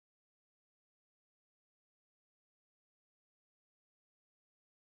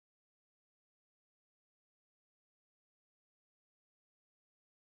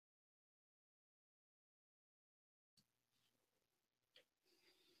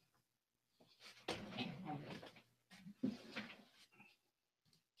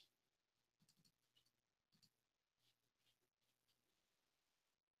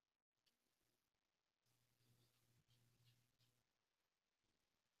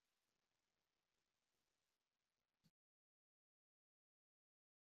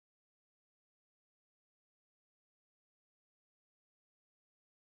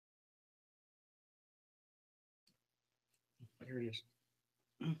here it is.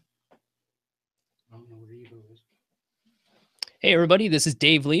 I don't know where Evo is. Hey, everybody, this is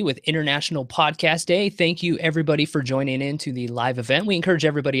Dave Lee with International Podcast Day. Thank you, everybody, for joining in to the live event. We encourage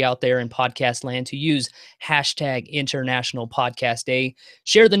everybody out there in podcast land to use hashtag International Podcast Day.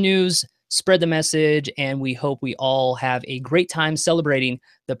 Share the news, spread the message, and we hope we all have a great time celebrating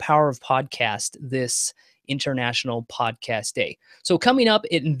the power of podcast this International Podcast Day. So coming up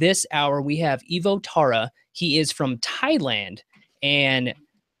in this hour, we have Evo Terra. He is from Thailand, and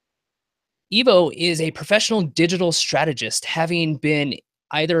Evo is a professional digital strategist, having been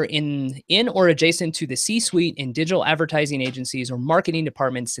either in or adjacent to the C-suite in digital advertising agencies or marketing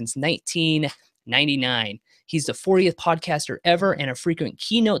departments since 1999. He's the 40th podcaster ever and a frequent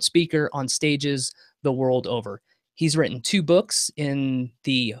keynote speaker on stages the world over. He's written 2 books in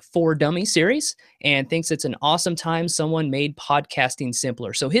the For Dummies series and thinks it's an awesome time someone made podcasting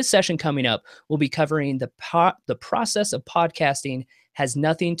simpler. So his session coming up will be covering the process of podcasting has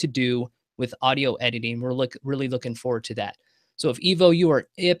nothing to do with audio editing. We're really looking forward to that. So if Evo, you are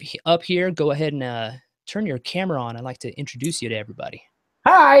up here, go ahead and turn your camera on. I'd like to introduce you to everybody.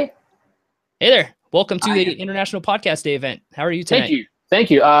 Hi. Hey there. Welcome to the International Podcast Day event. How are you tonight? Thank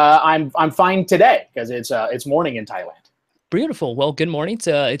you. I'm fine today because it's morning in Thailand. Beautiful. Well, good morning.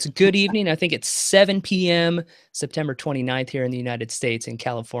 It's a good evening. I think it's 7 p.m. September 29th here in the United States in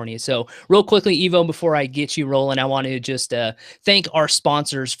California. So real quickly, Evo, before I get you rolling, I want to just thank our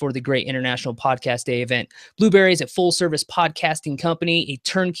sponsors for the great International Podcast Day event. Blueberry is a full-service podcasting company, a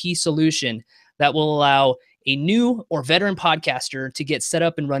turnkey solution that will allow a new or veteran podcaster to get set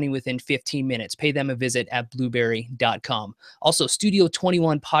up and running within 15 minutes. Pay them a visit at blueberry.com. Also, Studio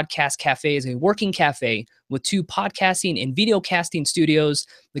 21 Podcast Cafe is a working cafe with 2 podcasting and video casting studios.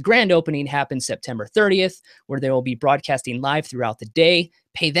 The grand opening happens September 30th, where they will be broadcasting live throughout the day.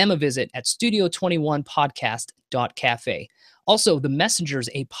 Pay them a visit at studio21podcast.cafe. Also, The Messengers,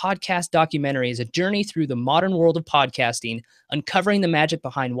 a podcast documentary, is a journey through the modern world of podcasting, uncovering the magic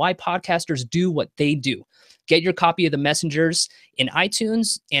behind why podcasters do what they do. Get your copy of The Messengers in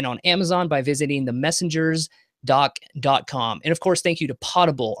iTunes and on Amazon by visiting themessengersdoc.com. And of course, thank you to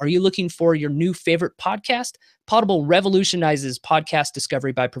Potable. Are you looking for your new favorite podcast? Potable revolutionizes podcast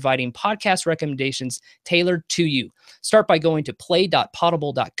discovery by providing podcast recommendations tailored to you. Start by going to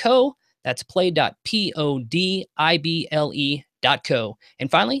play.potable.co. That's play.podibele.co. And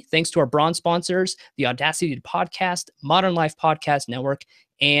finally, thanks to our bronze sponsors, the Audacity to Podcast, Modern Life Podcast Network,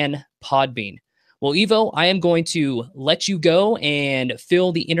 and Podbean. Well, Evo, I am going to let you go and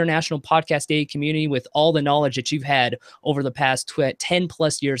fill the International Podcast Day community with all the knowledge that you've had over the past 10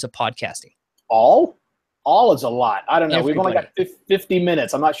 plus years of podcasting. All is a lot. I don't know. We've only got 50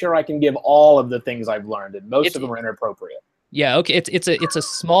 minutes. I'm not sure I can give all of the things I've learned, and most of them are inappropriate. Yeah, okay. It's a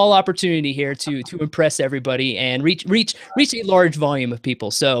small opportunity here to impress everybody and reach a large volume of people.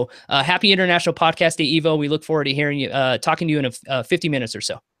 So happy International Podcast Day, Evo. We look forward to hearing you, talking to you in 50 minutes or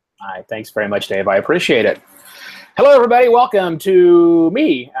so. All right, thanks very much, Dave. I appreciate it. Hello, everybody. Welcome to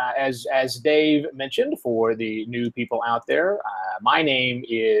me. As Dave mentioned, for the new people out there, my name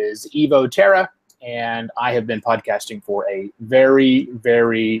is Evo Terra, and I have been podcasting for a very,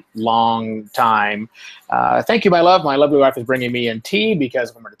 very long time. Thank you, my love. My lovely wife is bringing me in tea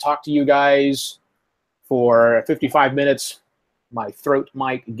because if I'm going to talk to you guys for 55 minutes, my throat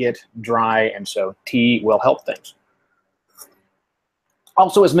might get dry, and so tea will help things.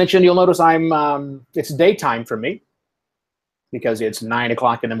 Also, as mentioned, you'll notice it's daytime for me because it's 9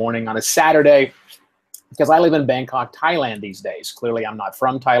 o'clock in the morning on a Saturday because I live in Bangkok, Thailand these days. Clearly, I'm not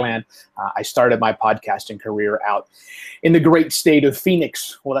from Thailand. I started my podcasting career out in the great state of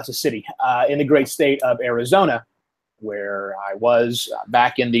Phoenix. Well, that's a city. In the great state of Arizona, where I was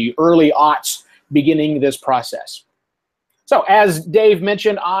back in the early aughts beginning this process. So as Dave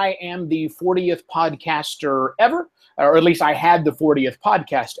mentioned, I am the 40th podcaster ever. Or at least I had the 40th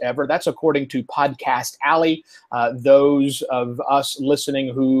podcast ever. That's according to Podcast Alley. Those of us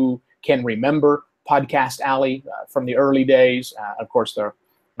listening who can remember Podcast Alley from the early days. Of course,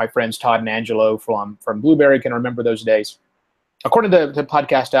 my friends Todd and Angelo from Blueberry can remember those days. According to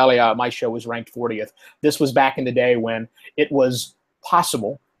Podcast Alley, my show was ranked 40th. This was back in the day when it was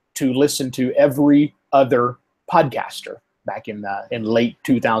possible to listen to every other podcaster back in late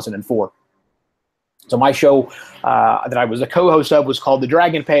 2004. So my show that I was a co-host of was called The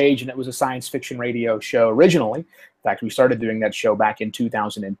Dragon Page, and it was a science fiction radio show originally. In fact, we started doing that show back in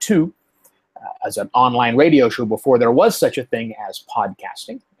 2002 as an online radio show before there was such a thing as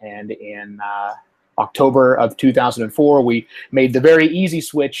podcasting. And in October of 2004, we made the very easy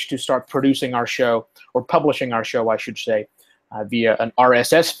switch to start producing our show, or publishing our show, I should say, via an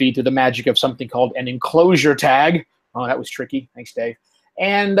RSS feed through the magic of something called an enclosure tag, Oh, that was tricky. Thanks, Dave.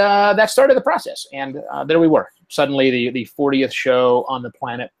 And that started the process. And there we were. Suddenly the 40th show on the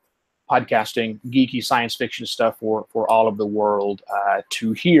planet, podcasting, geeky science fiction stuff for all of the world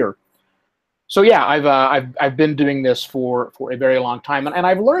to hear. So yeah, I've been doing this for a very long time, and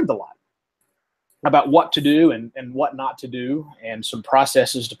I've learned a lot about what to do and what not to do, and some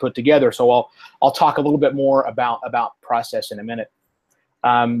processes to put together. So I'll talk a little bit more about process in a minute.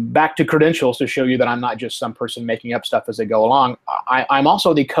 Back to credentials to show you that I'm not just some person making up stuff as they go along. I'm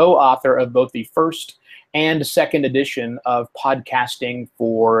also the co-author of both the first and second edition of Podcasting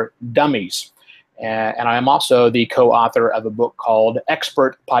for Dummies. And I'm also the co-author of a book called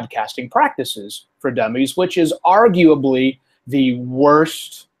Expert Podcasting Practices for Dummies, which is arguably the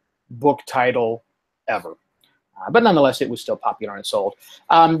worst book title ever. But nonetheless, it was still popular and sold.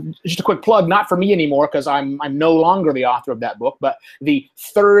 Just a quick plug, not for me anymore, because I'm no longer the author of that book, but the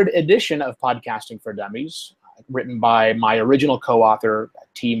third edition of Podcasting for Dummies, written by my original co-author,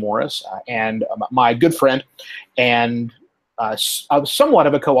 T. Morris, and my good friend, and somewhat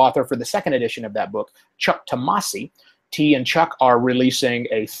of a co-author for the second edition of that book, Chuck Tomasi. T and Chuck are releasing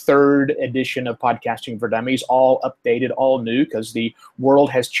a third edition of Podcasting for Dummies, all updated, all new, because the world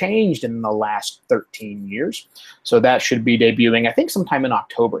has changed in the last 13 years. So that should be debuting, I think, sometime in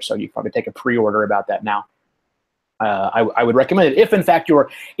October. So you can probably take a pre-order about that now. I would recommend it if, in fact, you're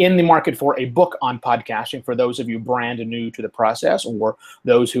in the market for a book on podcasting, for those of you brand new to the process, or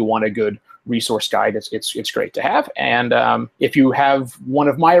those who want a good resource guide. It's great to have. And if you have one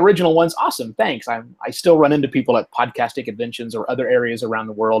of my original ones, awesome, thanks. I still run into people at podcasting conventions or other areas around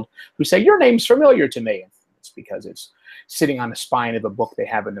the world who say, your name's familiar to me. It's because it's sitting on the spine of a book they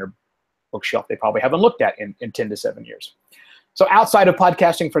have in their bookshelf they probably haven't looked at in 10 to 7 years. So outside of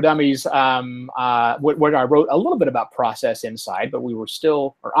Podcasting for Dummies, where I wrote a little bit about process inside, but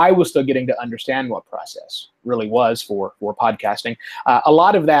I was still getting to understand what process really was for podcasting. A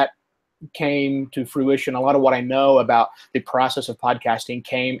lot of that came to fruition. A lot of what I know about the process of podcasting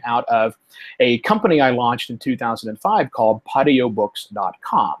came out of a company I launched in 2005 called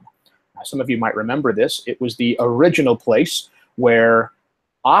Podiobooks.com. Some of you might remember this. It was the original place where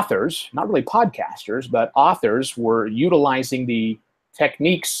authors, not really podcasters, but authors were utilizing the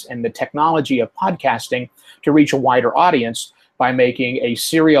techniques and the technology of podcasting to reach a wider audience by making a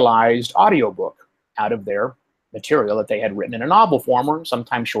serialized audiobook out of their material that they had written in a novel form, or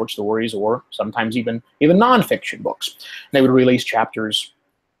sometimes short stories, or sometimes even nonfiction books. They would release chapters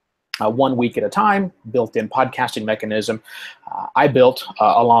 1 week at a time, built-in podcasting mechanism. I built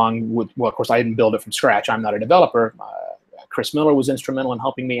along with, well, of course, I didn't build it from scratch. I'm not a developer. Chris Miller was instrumental in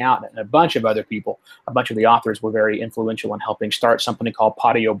helping me out, and a bunch of other people, a bunch of the authors were very influential in helping start something called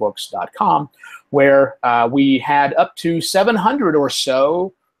Podiobooks.com, where we had up to 700 or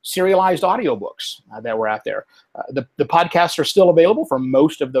so serialized audiobooks that were out there. The podcasts are still available for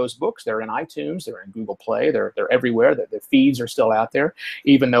most of those books. They're in iTunes, they're in Google Play, they're everywhere. The feeds are still out there,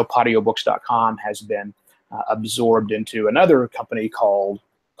 even though Podiobooks.com has been absorbed into another company called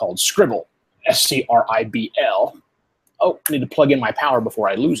Scribble, S-C-R-I-B-L. Oh, I need to plug in my power before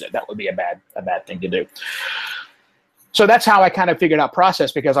I lose it. That would be a bad thing to do. So that's how I kind of figured out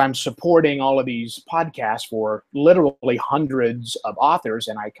process, because I'm supporting all of these podcasts for literally hundreds of authors,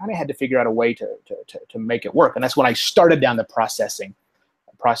 and I kind of had to figure out a way to make it work. And that's when I started down the process.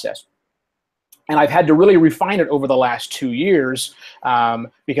 And I've had to really refine it over the last 2 years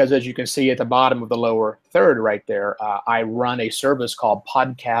because, as you can see at the bottom of the lower third right there, I run a service called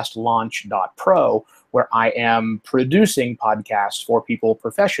podcastlaunch.pro, where I am producing podcasts for people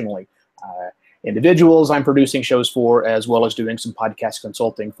professionally. Individuals I'm producing shows for, as well as doing some podcast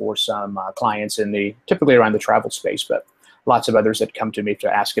consulting for some clients in typically around the travel space, but lots of others that come to me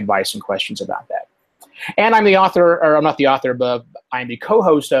to ask advice and questions about that. And I'm the author, or I'm not the author, but I'm the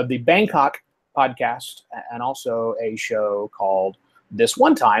co-host of the Bangkok podcast, and also a show called This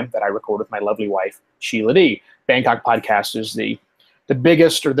One Time that I record with my lovely wife, Sheila D. Bangkok podcast is the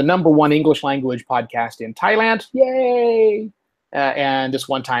biggest, or the #1 English language podcast in Thailand. Yay! And This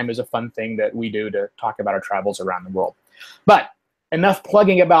One Time is a fun thing that we do to talk about our travels around the world. But enough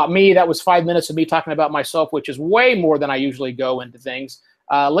plugging about me. That was 5 minutes of me talking about myself, which is way more than I usually go into things.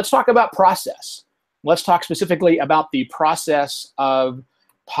 Let's talk about process. Let's talk specifically about the process of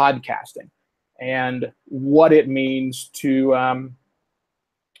podcasting and what it means to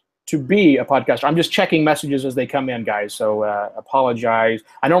be a podcaster. I'm just checking messages as they come in, guys, so apologize.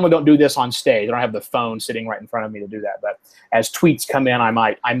 I normally don't do this on stage. I don't have the phone sitting right in front of me to do that, but as tweets come in, I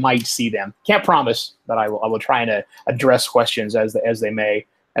might see them. Can't promise, but I will try and address questions as they may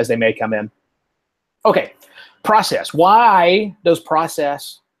come in. Okay, process. Why does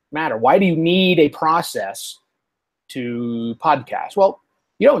process matter? Why do you need a process to podcast? Well,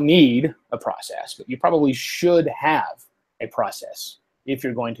 you don't need a process, but you probably should have a process if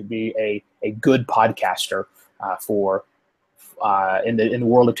you're going to be a good podcaster in the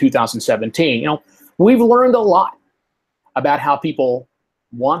world of 2017. You know, we've learned a lot about how people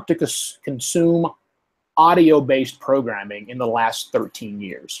want to consume audio-based programming in the last 13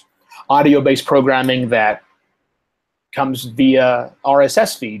 years. Audio-based programming that comes via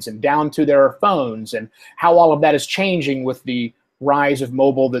RSS feeds and down to their phones, and how all of that is changing with the rise of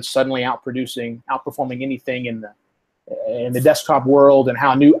mobile that's suddenly outperforming anything in the desktop world, and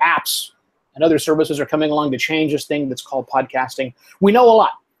how new apps and other services are coming along to change this thing that's called podcasting. We know a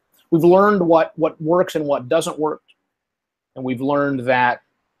lot. We've learned what works and what doesn't work, and we've learned that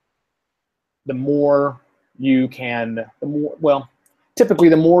typically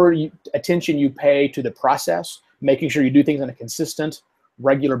the more attention you pay to the process, making sure you do things on a consistent,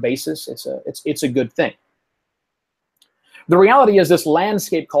 regular basis, it's a good thing. The reality is this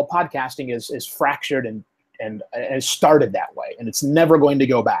landscape called podcasting is fractured and it started that way, and it's never going to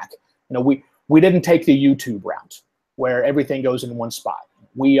go back. You know, we didn't take the YouTube route where everything goes in one spot.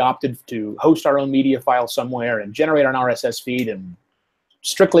 We opted to host our own media file somewhere and generate an RSS feed and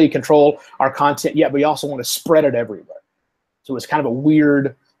strictly control our content, yet we also want to spread it everywhere. So it's kind of a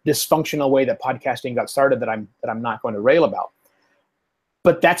weird, dysfunctional way that podcasting got started that I'm not going to rail about.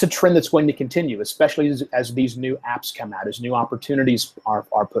 But that's a trend that's going to continue, especially as these new apps come out, as new opportunities are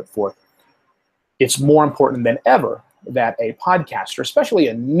put forth. It's more important than ever that a podcaster, especially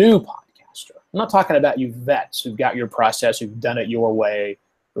a new podcaster, I'm not talking about you vets who've got your process, who've done it your way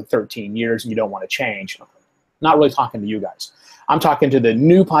for 13 years and you don't want to change. I'm not really talking to you guys. I'm talking to the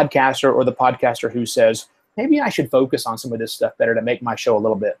new podcaster or the podcaster who says, maybe I should focus on some of this stuff better to make my show a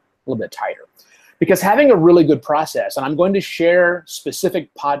little bit tighter. Because having a really good process, and I'm going to share specific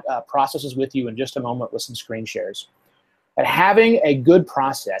processes with you in just a moment with some screen shares, but having a good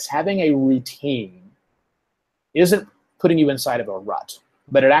process, having a routine isn't putting you inside of a rut,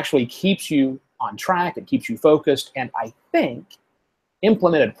 but it actually keeps you on track, it keeps you focused, and I think,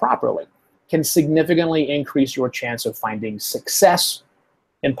 implemented properly, can significantly increase your chance of finding success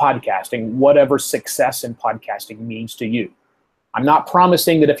in podcasting, whatever success in podcasting means to you. I'm not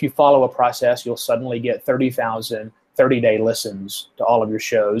promising that if you follow a process, you'll suddenly get 30,000 30-day listens to all of your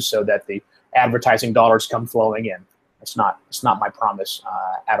shows so that the advertising dollars come flowing in. It's not my promise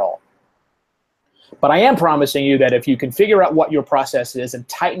at all. But I am promising you that if you can figure out what your process is and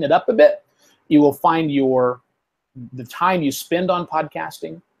tighten it up a bit, you will find the time you spend on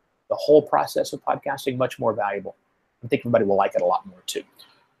podcasting, the whole process of podcasting, much more valuable. I think everybody will like it a lot more too.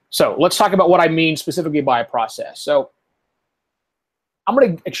 So let's talk about what I mean specifically by a process. So I'm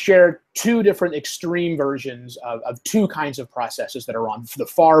going to share two different extreme versions of two kinds of processes that are on the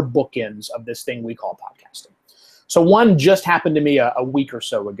far bookends of this thing we call podcasting. So one just happened to me a week or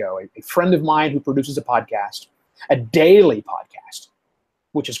so ago. A friend of mine who produces a podcast, a daily podcast,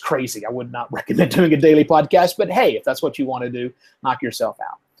 which is crazy. I would not recommend doing a daily podcast, but hey, if that's what you want to do, knock yourself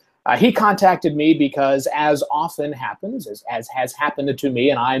out. He contacted me because, as often happens, as has happened to me,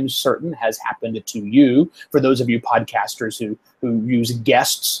 and I'm certain has happened to you, for those of you podcasters who use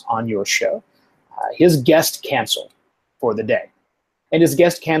guests on your show, his guest canceled for the day. And his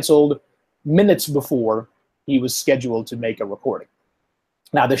guest canceled minutes before he was scheduled to make a recording.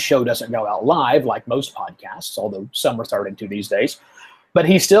 Now, this show doesn't go out live like most podcasts, although some are starting to these days. But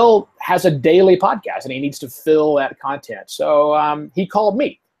he still has a daily podcast, and he needs to fill that content. So he called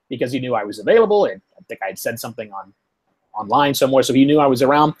me, because he knew I was available, and I think I had said something online somewhere, so he knew I was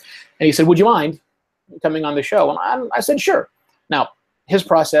around. And he said, would you mind coming on the show? And I said, sure. Now, his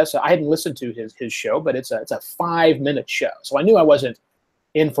process, I hadn't listened to his show, but it's a 5-minute show. So I knew I wasn't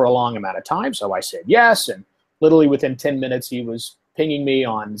in for a long amount of time, so I said yes, and literally within 10 minutes, he was pinging me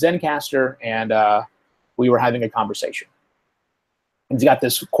on Zencaster, and we were having a conversation. And he's got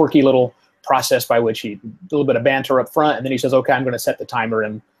this quirky little process by which a little bit of banter up front, and then he says, okay, I'm going to set the timer,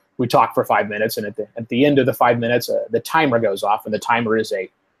 and we talk for 5 minutes, and at the end of the 5 minutes, the timer goes off, and the timer is a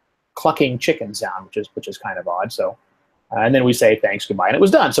clucking chicken sound, which is kind of odd. So, and then we say thanks, goodbye, and it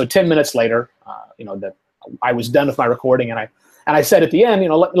was done. So 10 minutes later, I was done with my recording, and I said at the end,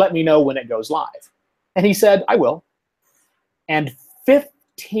 let me know when it goes live, and he said, I will. And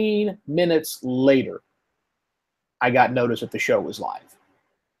 15 minutes later, I got notice that the show was live.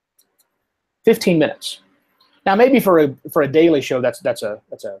 15 minutes. Now, maybe for a daily show, that's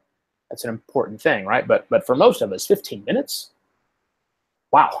an important thing, right? But for most of us, 15 minutes.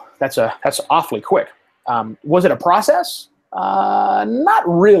 Wow, that's awfully quick. Was it a process? Not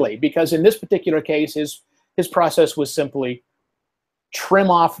really, because in this particular case, his process was simply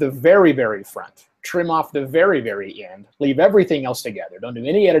trim off the very, very front trim off the very, very end, leave everything else together. Don't do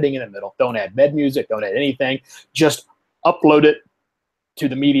any editing in the middle. Don't add bed music. Don't add anything. Just upload it to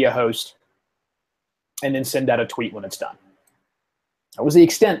the media host and then send out a tweet when it's done. That was the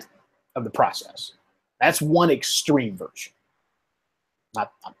extent of the process. That's one extreme version.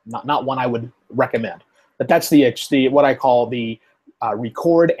 Not one I would recommend. But that's the what I call the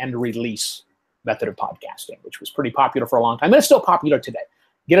record and release method of podcasting, which was pretty popular for a long time. And it's still popular today.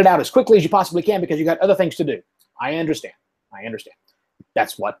 Get it out as quickly as you possibly can because you got other things to do. I understand.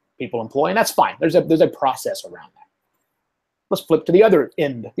 That's what people employ, and that's fine. There's a process around that. Let's flip to the other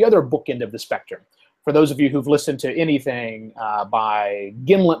end, the other bookend of the spectrum. For those of you who've listened to anything by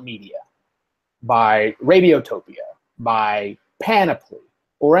Gimlet Media, by Radiotopia, by Panoply,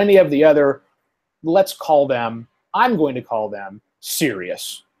 or any of the other, I'm going to call them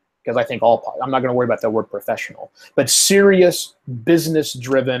serious, because I think I'm not going to worry about the word professional, but serious,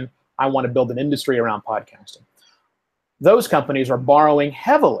 business-driven, I want to build an industry around podcasting. Those companies are borrowing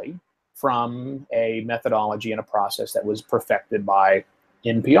heavily from a methodology and a process that was perfected by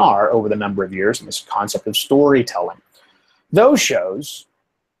NPR over the number of years, and this concept of storytelling. Those shows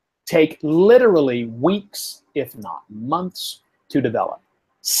take literally weeks, if not months, to develop.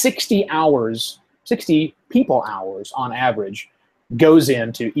 60 people hours on average goes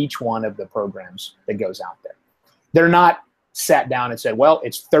into each one of the programs that goes out there. They're not sat down and said, well,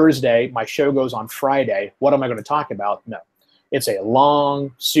 it's Thursday, my show goes on Friday, what am I going to talk about? No. It's a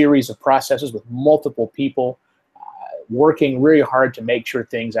long series of processes with multiple people working really hard to make sure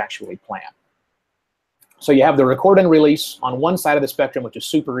things actually plan. So you have the record and release on one side of the spectrum, which is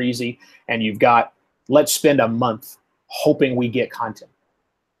super easy, and you've got, let's spend a month hoping we get content.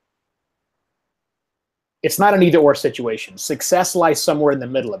 It's not an either-or situation. Success lies somewhere in the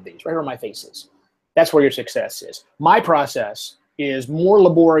middle of these, right where my face is. That's where your success is. My process is more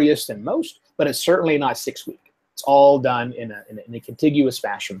laborious than most, but it's certainly not 6 weeks. It's all done in a contiguous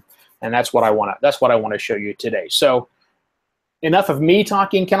fashion, and that's what I want to show you today. So, enough of me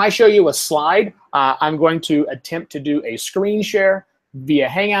talking. Can I show you a slide? I'm going to attempt to do a screen share via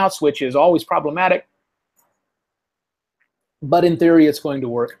Hangouts, which is always problematic, but in theory, it's going to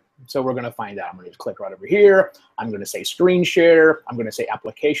work. So we're going to find out. I'm going to click right over here. I'm going to say screen share. I'm going to say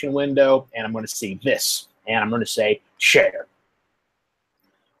application window, and I'm going to see this, and I'm going to say share.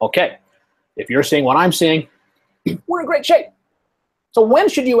 Okay, if you're seeing what I'm seeing, we're in great shape. So when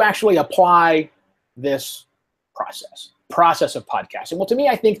should you actually apply this process of podcasting? Well, to me,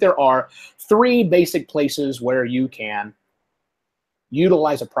 I think there are 3 basic places where you can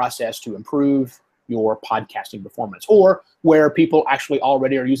utilize a process to improve your podcasting performance, or where people actually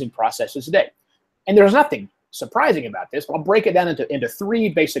already are using processes today. And there's nothing surprising about this, but I'll break it down into 3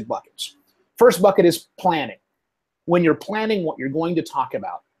 basic buckets. First bucket is planning. When you're planning what you're going to talk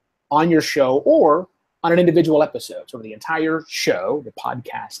about on your show or on an individual episode, so the entire show, the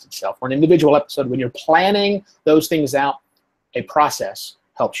podcast itself, or an individual episode, when you're planning those things out, a process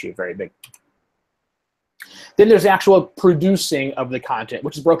helps you very big. Then there's the actual producing of the content,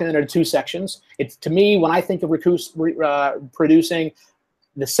 which is broken into 2 sections. It's, to me, when I think of producing,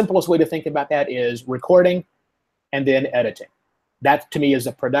 the simplest way to think about that is recording and then editing. That, to me, is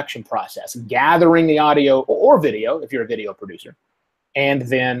a production process. Gathering the audio or video, if you're a video producer, and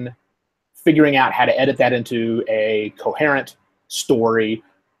then figuring out how to edit that into a coherent story,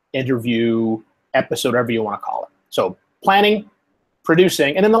 interview, episode, whatever you want to call it. So planning,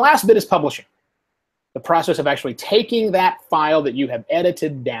 producing, and then the last bit is publishing. The process of actually taking that file that you have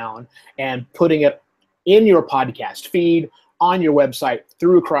edited down and putting it in your podcast feed, on your website,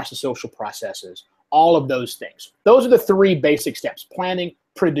 through across the social processes, all of those things. Those are the 3 basic steps: planning,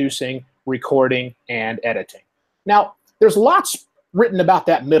 producing, recording, and editing. Now, there's lots written about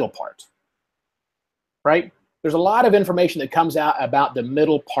that middle part, right? There's a lot of information that comes out about the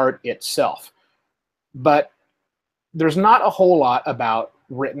middle part itself, but there's not a whole lot about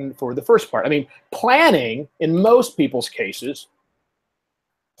written for the first part. I mean, planning, in most people's cases,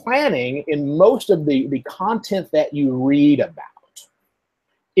 planning in most of the content that you read about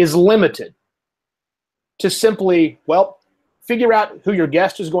is limited to simply, well, figure out who your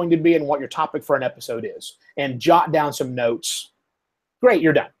guest is going to be and what your topic for an episode is, and jot down some notes. Great,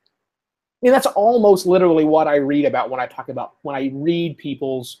 you're done. I mean, that's almost literally what I read about when I read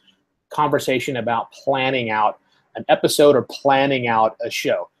people's conversation about planning out an episode or planning out a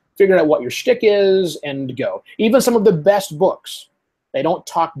show. Figure out what your shtick is and go. Even some of the best books, they don't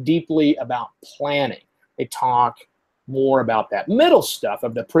talk deeply about planning. They talk more about that middle stuff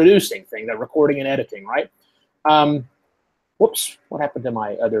of the producing thing, the recording and editing, right? Whoops, what happened to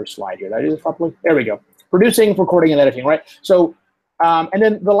my other slide here? Did I do this properly? There we go. Producing, recording, and editing, right? So, and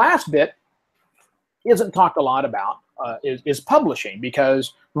then the last bit isn't talked a lot about is publishing,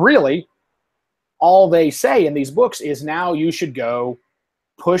 because really all they say in these books is now you should go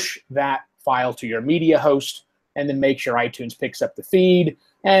push that file to your media host and then make sure iTunes picks up the feed,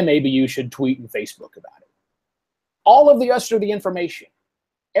 and maybe you should tweet and Facebook about it. All of the rest of the information,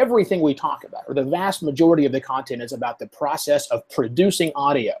 everything we talk about, or the vast majority of the content, is about the process of producing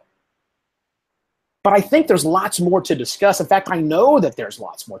audio. But I think there's lots more to discuss. In fact, I know that there's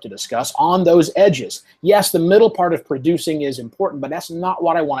lots more to discuss on those edges. Yes, the middle part of producing is important, but that's not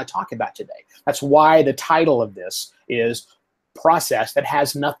what I want to talk about today. That's why the title of this is Process That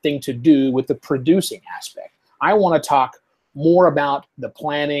Has Nothing to Do with the Producing Aspect. I want to talk more about the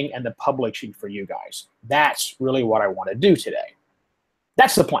planning and the publishing for you guys. That's really what I want to do today.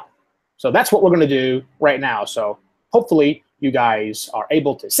 That's the plan. So that's what we're going to do right now. So hopefully you guys are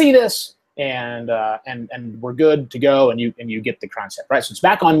able to see this, and we're good to go, and you get the concept, right? So it's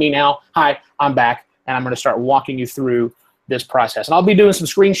back on me now. Hi, I'm back, and I'm going to start walking you through this process. And I'll be doing some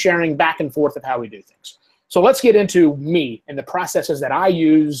screen sharing back and forth of how we do things. So let's get into me and the processes that I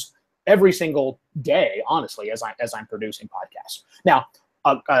use every single day, honestly, as I'm producing podcasts. Now,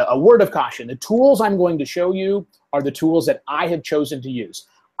 a word of caution: the tools I'm going to show you are the tools that I have chosen to use.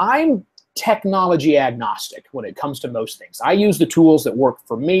 I'm technology agnostic when it comes to most things. I use the tools that work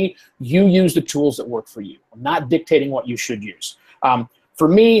for me. You use the tools that work for you. I'm not dictating what you should use. For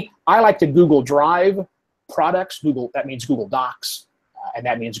me, I like to Google Drive products. That means Google Docs, and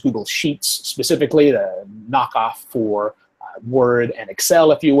that means Google Sheets, specifically the knockoff for Word and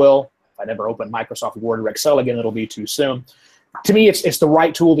Excel, if you will. If I never open Microsoft Word or Excel again, it'll be too soon. To me, it's the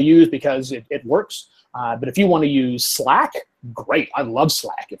right tool to use because it works. But if you want to use Slack, great. I love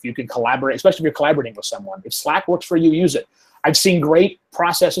Slack. If you can collaborate, especially if you're collaborating with someone. If Slack works for you, use it. I've seen great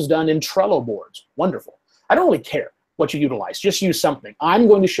processes done in Trello boards. Wonderful. I don't really care what you utilize. Just use something. I'm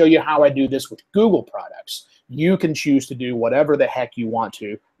going to show you how I do this with Google products. You can choose to do whatever the heck you want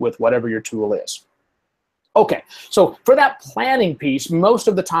to with whatever your tool is. Okay, so for that planning piece, most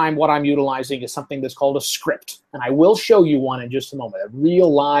of the time what I'm utilizing is something that's called a script. And I will show you one in just a moment, a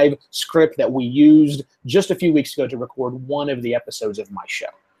real live script that we used just a few weeks ago to record one of the episodes of my show.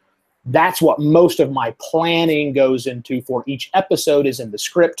 That's what most of my planning goes into for each episode, is in the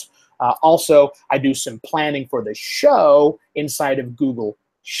script. Also, I do some planning for the show inside of Google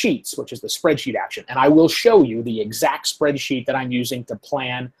Sheets, which is the spreadsheet action. And I will show you the exact spreadsheet that I'm using to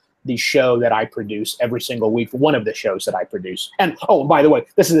plan the show that I produce every single week, one of the shows that I produce. And oh, by the way,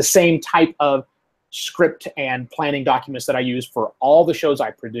 this is the same type of script and planning documents that I use for all the shows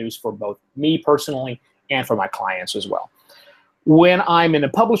I produce, for both me personally and for my clients as well. When I'm in a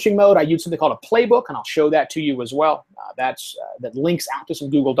publishing mode, I use something called a playbook, and I'll show that to you as well. That links out to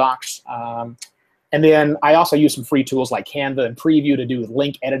some Google Docs. And then I also use some free tools like Canva and Preview to do with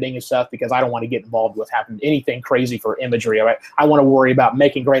link editing and stuff, because I don't want to get involved with having anything crazy for imagery. Right? I want to worry about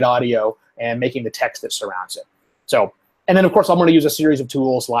making great audio and making the text that surrounds it. So, and then of course I'm going to use a series of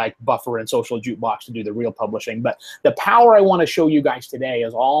tools like Buffer and Social Jukebox to do the real publishing. But the power I want to show you guys today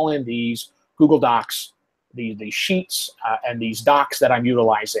is all in these Google Docs, the sheets and these docs that I'm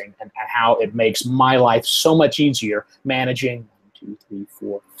utilizing, and how it makes my life so much easier managing 2, 3,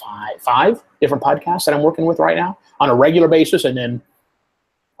 4, 5 different podcasts that I'm working with right now on a regular basis, and then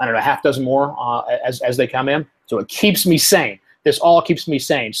I don't know, a half dozen more as they come in. So it keeps me sane. This all keeps me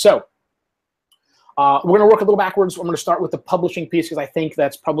sane. So we're going to work a little backwards. I'm going to start with the publishing piece, because I think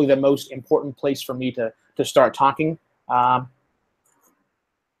that's probably the most important place for me to start talking.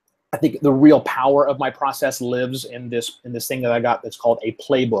 I think the real power of my process lives in this thing that I got that's called a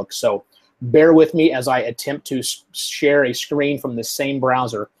playbook. So bear with me as I attempt to share a screen from the same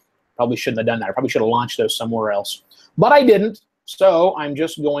browser. Probably shouldn't have done that. I probably should have launched those somewhere else. But I didn't. So I'm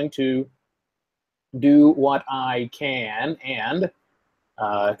just going to do what I can and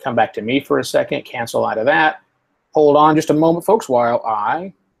come back to me for a second, cancel out of that. Hold on just a moment, folks, while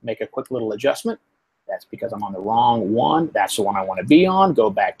I make a quick little adjustment. That's because I'm on the wrong one. That's the one I want to be on. Go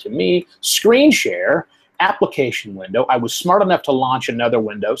back to me. Screen share. Application window. I was smart enough to launch another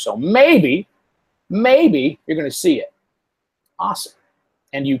window, so maybe you're going to see it. Awesome.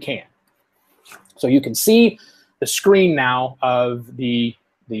 And you can. So you can see the screen now of the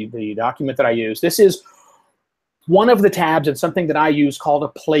document that I use. This is one of the tabs and something that I use called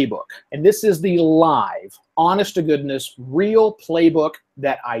a playbook. And this is the live, honest to goodness, real playbook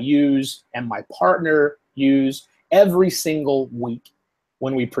that I use and my partner use every single week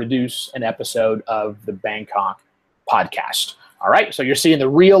when we produce an episode of the Bangkok podcast. All right, so you're seeing the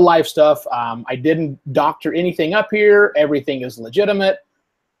real life stuff. I didn't doctor anything up here. Everything is legitimate.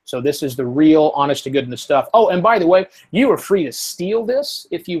 So this is the real honest to goodness stuff. Oh, and by the way, you are free to steal this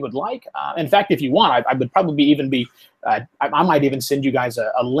if you would like. In fact, if you want, I would probably even be, I might even send you guys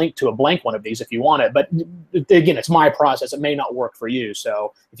a link to a blank one of these if you want it. But again, it's my process. It may not work for you.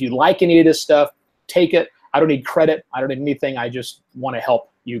 So if you like any of this stuff, take it. I don't need credit. I don't need anything. I just want to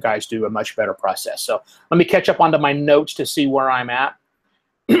help you guys do a much better process. So let me catch up onto my notes to see where I'm at.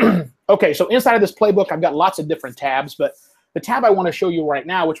 Okay, so inside of this playbook, I've got lots of different tabs, but the tab I want to show you right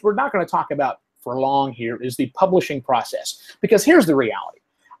now, which we're not going to talk about for long here, is the publishing process. Because here's the reality.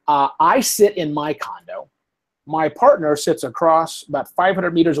 I sit in my condo. My partner sits across about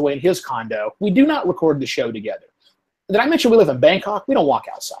 500 meters away in his condo. We do not record the show together. Did I mention we live in Bangkok? We don't walk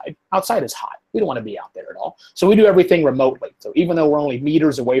outside. Outside is hot. We don't want to be out there at all. So we do everything remotely. So even though we're only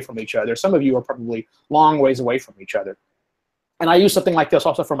meters away from each other, some of you are probably long ways away from each other. And I use something like this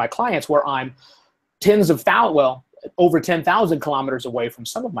also for my clients where I'm over 10,000 kilometers away from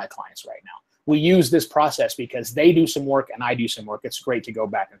some of my clients right now. We use this process because they do some work and I do some work. It's great to go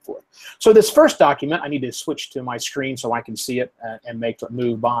back and forth. So this first document, I need to switch to my screen so I can see it and make it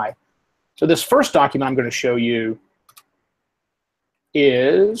move by. So this first document I'm going to show you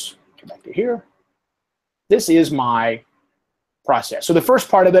is, go back to here. This is my process. So the first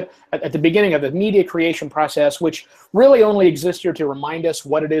part of it, at the beginning of the media creation process, which really only exists here to remind us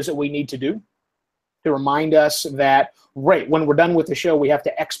what it is that we need to do, to remind us that, right, when we're done with the show, we have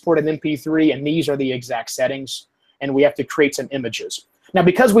to export an MP3, and these are the exact settings, and we have to create some images. Now,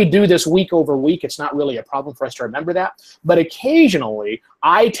 because we do this week over week, it's not really a problem for us to remember that, but occasionally,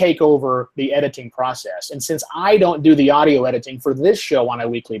 I take over the editing process, and since I don't do the audio editing for this show on a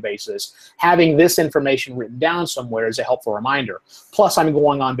weekly basis, having this information written down somewhere is a helpful reminder. Plus, I'm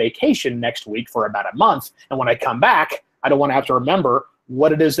going on vacation next week for about a month, and when I come back, I don't want to have to remember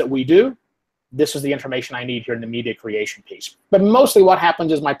what it is that we do. This is the information I need here in the media creation piece. But mostly what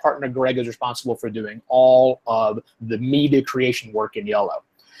happens is my partner Greg is responsible for doing all of the media creation work in yellow.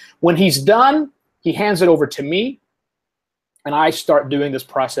 When he's done, he hands it over to me, and I start doing this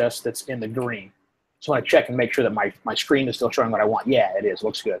process that's in the green. So I want to check and make sure that my screen is still showing what I want. Yeah, it is.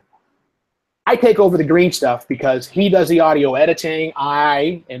 Looks good. I take over the green stuff because he does the audio editing.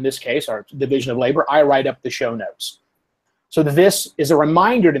 I, in this case, our division of labor, I write up the show notes. So this is a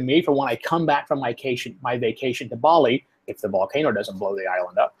reminder to me for when I come back from my vacation to Bali, if the volcano doesn't blow the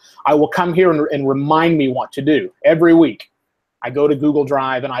island up, I will come here and remind me what to do. Every week, I go to Google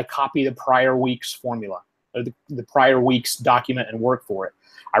Drive and I copy the prior week's formula, or the prior week's document and work for it.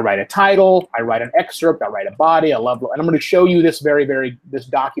 I write a title, I write an excerpt, I write a body, and I'm going to show you this this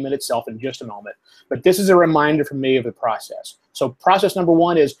document itself in just a moment. But this is a reminder for me of the process. So process number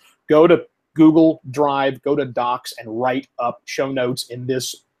one is go to Google Drive, go to Docs, and write up show notes in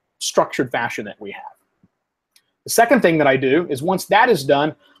this structured fashion that we have. The second thing that I do is once that is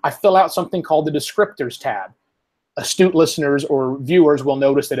done, I fill out something called the descriptors tab. Astute listeners or viewers will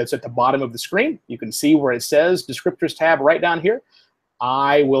notice that it's at the bottom of the screen. You can see where it says descriptors tab right down here.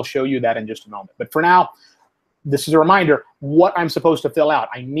 I will show you that in just a moment. But for now, this is a reminder what I'm supposed to fill out.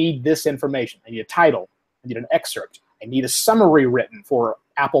 I need this information. I need a title. I need an excerpt. I need a summary written for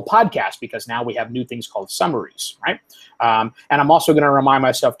Apple Podcasts because now we have new things called summaries, right? And I'm also going to remind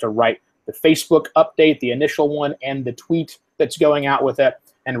myself to write the Facebook update, the initial one, and the tweet that's going out with it,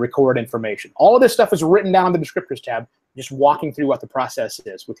 and record information. All of this stuff is written down in the descriptors tab, just walking through what the process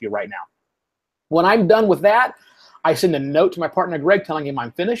is with you right now. When I'm done with that, I send a note to my partner Greg telling him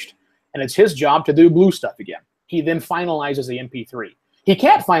I'm finished, and it's his job to do blue stuff again. He then finalizes the MP3. He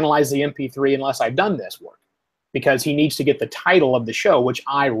can't finalize the MP3 unless I've done this work, because he needs to get the title of the show, which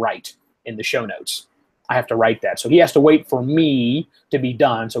I write in the show notes. I have to write that. So he has to wait for me to be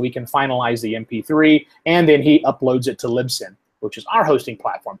done so he can finalize the MP3, and then he uploads it to Libsyn, which is our hosting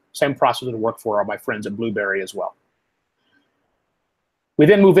platform. Same process that work for all my friends at Blueberry as well. We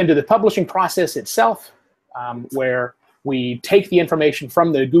then move into the publishing process itself, where we take the information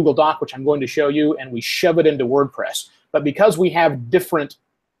from the Google Doc, which I'm going to show you, and we shove it into WordPress. But because we have different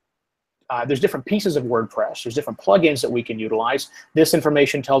there's different pieces of WordPress. There's different plugins that we can utilize. This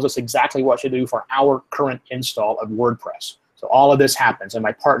information tells us exactly what to do for our current install of WordPress. So all of this happens, and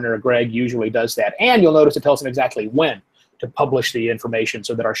my partner, Greg, usually does that. And you'll notice it tells him exactly when to publish the information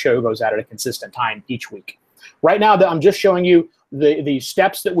so that our show goes out at a consistent time each week. Right now, I'm just showing you the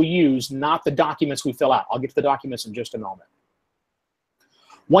steps that we use, not the documents we fill out. I'll get to the documents in just a moment.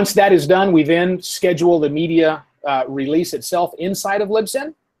 Once that is done, we then schedule the media release itself inside of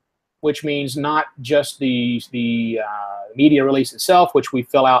Libsyn, which means not just the media release itself, which we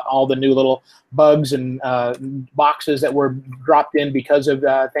fill out all the new little bugs and boxes that were dropped in because of,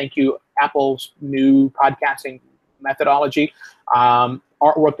 thank you, Apple's new podcasting methodology.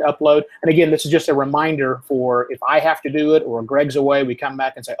 artwork to upload. And again, this is just a reminder for if I have to do it or Greg's away, we come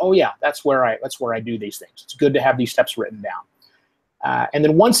back and say, oh yeah, that's where I do these things. It's good to have these steps written down. And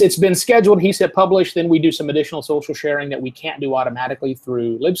then once it's been scheduled, he said publish, then we do some additional social sharing that we can't do automatically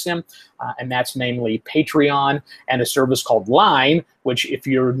through Libsyn, and that's namely Patreon and a service called Line, which if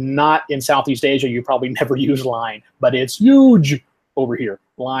you're not in Southeast Asia, you probably never use Line, but it's huge over here.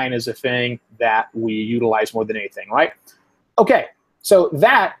 Line is a thing that we utilize more than anything, right? Okay, so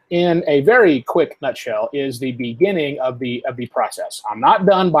that in a very quick nutshell is the beginning of the process. I'm not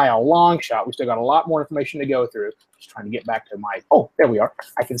done by a long shot. We still got a lot more information to go through. Just trying to get back to my, oh, there we are.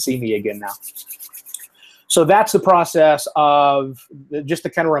 I can see me again now. So that's the process of just the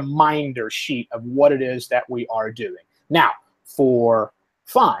kind of reminder sheet of what it is that we are doing. Now, for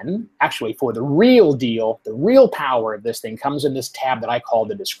fun, actually for the real deal, the real power of this thing comes in this tab that I call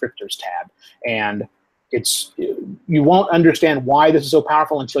the descriptors tab. And you won't understand why this is so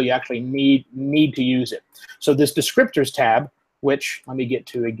powerful until you actually need to use it. So this descriptors tab, which let me get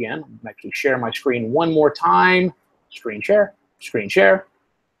to again, I'm actually share my screen one more time. Screen share,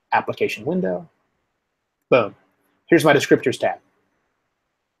 application window, boom. Here's my descriptors tab.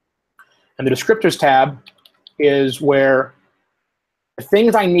 And the descriptors tab is where the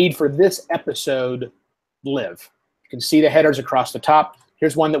things I need for this episode live. You can see the headers across the top.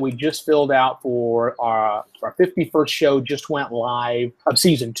 Here's one that we just filled out for our 51st show, just went live of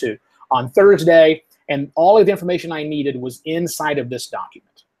season 2 on Thursday, and all of the information I needed was inside of this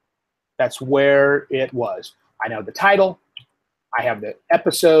document. That's where it was. I know the title, I have the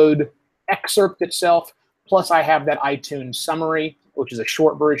episode excerpt itself, plus I have that iTunes summary, which is a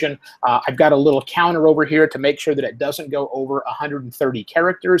short version. I've got a little counter over here to make sure that it doesn't go over 130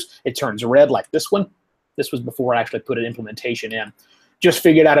 characters. It turns red like this one. This was before I actually put an implementation in. Just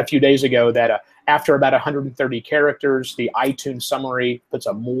figured out a few days ago that after about 130 characters, the iTunes summary puts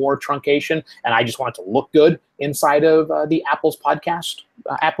a more truncation, and I just want it to look good inside of the Apple's podcast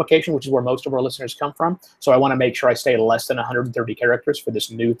application, which is where most of our listeners come from. So I want to make sure I stay less than 130 characters for this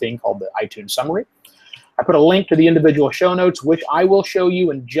new thing called the iTunes summary. I put a link to the individual show notes, which I will show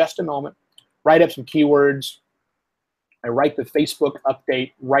you in just a moment. Write up some keywords. I write the Facebook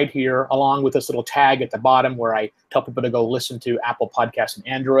update right here, along with this little tag at the bottom where I tell people to go listen to Apple Podcasts and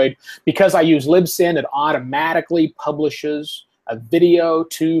Android. Because I use Libsyn, it automatically publishes a video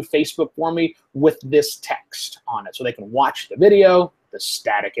to Facebook for me with this text on it. So they can watch the video, the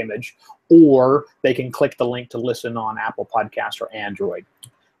static image, or they can click the link to listen on Apple Podcasts or Android.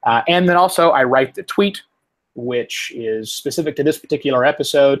 And then also I write the tweet, which is specific to this particular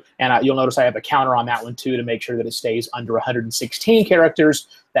episode. And you'll notice I have a counter on that one too to make sure that it stays under 116 characters.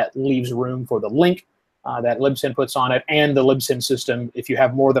 That leaves room for the link that Libsyn puts on it. And the Libsyn system, if you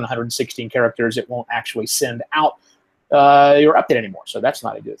have more than 116 characters, it won't actually send out your update anymore. So that's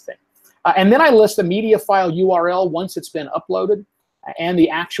not a good thing. And then I list the media file URL once it's been uploaded and the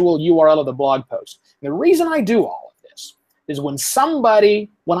actual URL of the blog post. And the reason I do all of this is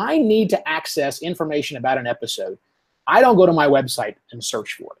when I need to access information about an episode, I don't go to my website and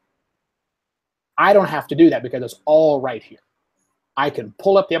search for it. I don't have to do that because it's all right here. I can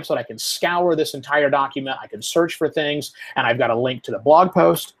pull up the episode, I can scour this entire document, I can search for things, and I've got a link to the blog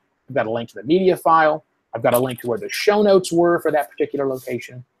post, I've got a link to the media file, I've got a link to where the show notes were for that particular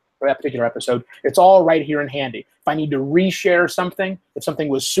location, for that particular episode. It's all right here and handy. If I need to reshare something, if something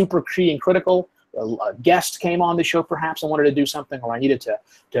was super key and critical, a guest came on the show perhaps and wanted to do something, or I needed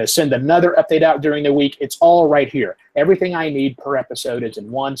to send another update out during the week, it's all right here. Everything I need per episode is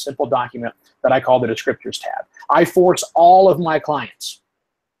in one simple document that I call the descriptors tab. I force all of my clients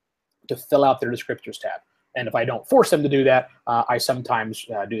to fill out their descriptors tab. And if I don't force them to do that, I sometimes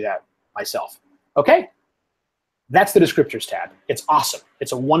do that myself. Okay? That's the descriptors tab. It's awesome.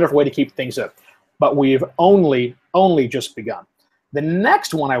 It's a wonderful way to keep things up. But we've only just begun. The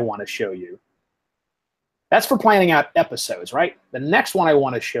next one I want to show you, that's for planning out episodes, right? The next one I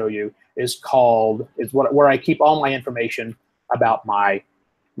want to show you is where I keep all my information about my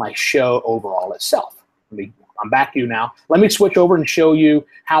show overall itself. I'm back to you now. Let me switch over and show you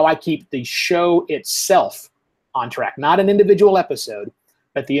how I keep the show itself on track. Not an individual episode,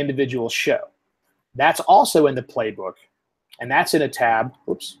 but the individual show. That's also in the playbook, and that's in a tab.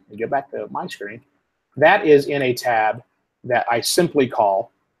 Oops, let me get back to my screen. That is in a tab that I simply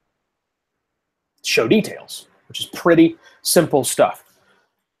call show details, which is pretty simple stuff.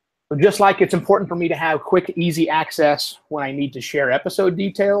 But just like it's important for me to have quick, easy access when I need to share episode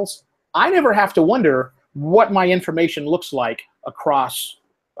details, I never have to wonder what my information looks like across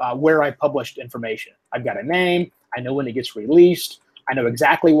where I published information. I've got a name. I know when it gets released. I know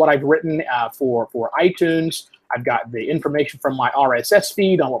exactly what I've written for iTunes. I've got the information from my RSS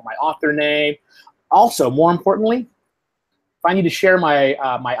feed on what my author name. Also, more importantly, if I need to share my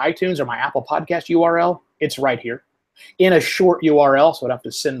my iTunes or my Apple Podcast URL, it's right here in a short URL, so I don't have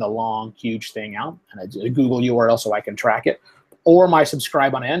to send the long, huge thing out, and a Google URL so I can track it. Or my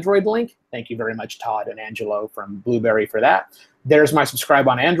subscribe on Android link. Thank you very much, Todd and Angelo from Blueberry for that. There's my subscribe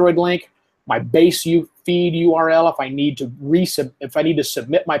on Android link. My base feed URL. If I need to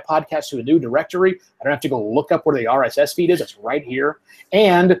submit my podcast to a new directory, I don't have to go look up where the RSS feed is. It's right here.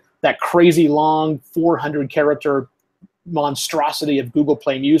 And that crazy long 400-character monstrosity of Google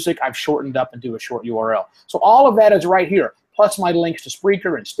Play Music, I've shortened up into a short URL. So all of that is right here, plus my links to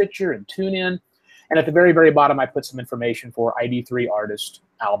Spreaker and Stitcher and TuneIn. And at the very, very bottom, I put some information for ID3 artist,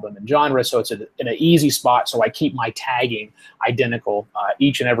 album, and genre, so it's in an easy spot, so I keep my tagging identical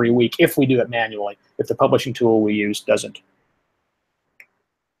each and every week if we do it manually, if the publishing tool we use doesn't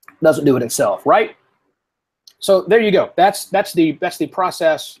do it itself, right? So there you go. That's the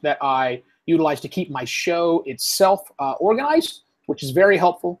process that I utilize to keep my show itself organized, which is very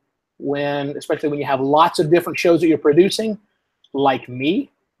helpful especially when you have lots of different shows that you're producing, like me.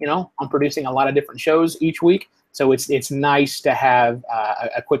 You know, I'm producing a lot of different shows each week, so it's nice to have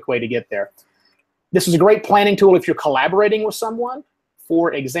a quick way to get there. This is a great planning tool if you're collaborating with someone.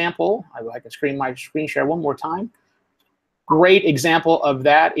 For example, I can screen share one more time. Great example of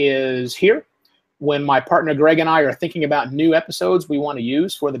that is here. When my partner Greg and I are thinking about new episodes we want to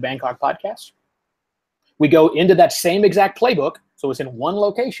use for the Bangkok podcast, we go into that same exact playbook. So it's in one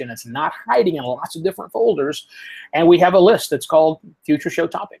location. It's not hiding in lots of different folders. And we have a list that's called Future Show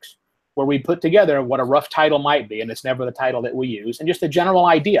Topics, where we put together what a rough title might be, and it's never the title that we use, and just a general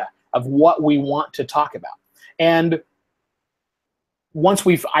idea of what we want to talk about. And once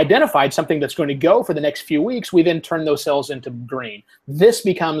we've identified something that's going to go for the next few weeks, we then turn those cells into green. This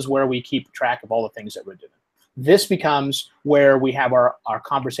becomes where we keep track of all the things that we're doing. This becomes where we have our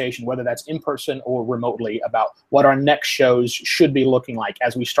conversation, whether that's in person or remotely, about what our next shows should be looking like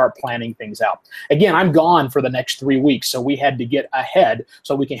as we start planning things out. Again, I'm gone for the next 3 weeks, so we had to get ahead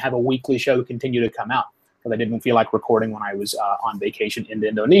so we can have a weekly show continue to come out, because I didn't feel like recording when I was on vacation in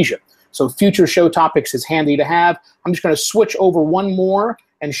Indonesia. So Future Show Topics is handy to have. I'm just going to switch over one more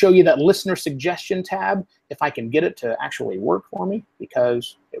and show you that listener suggestion tab, if I can get it to actually work for me,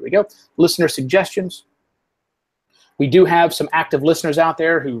 because here we go, listener suggestions. We do have some active listeners out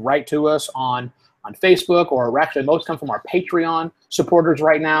there who write to us on Facebook, or actually most come from our Patreon supporters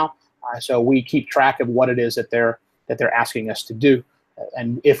right now. So we keep track of what it is that they're asking us to do.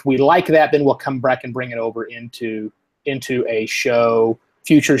 And if we like that, then we'll come back and bring it over into a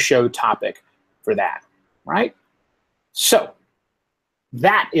future show topic for that, right? So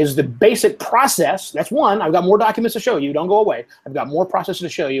that is the basic process. That's one. I've got more documents to show you. Don't go away. I've got more processes to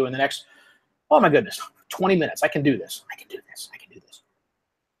show you in the next, oh my goodness, 20 minutes. I can do this. I can do this. I can do this.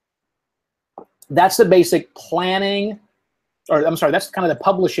 That's the basic planning, or I'm sorry, that's kind of the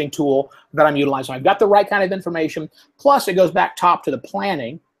publishing tool that I'm utilizing. I've got the right kind of information, plus it goes back top to the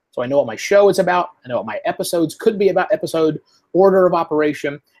planning. So I know what my show is about. I know what my episodes could be about, episode order of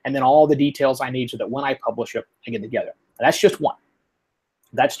operation, and then all the details I need so that when I publish it, I get together. And that's just one.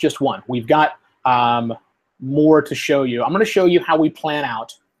 That's just one. We've got more to show you. I'm going to show you how we plan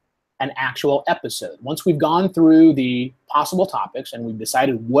out an actual episode. Once we've gone through the possible topics and we've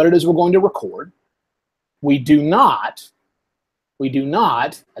decided what it is we're going to record, we do not,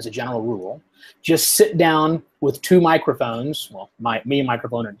 as a general rule, just sit down with two microphones, well, me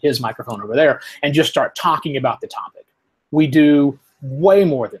microphone and his microphone over there, and just start talking about the topic. We do way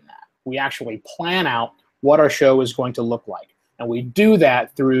more than that. We actually plan out what our show is going to look like. And we do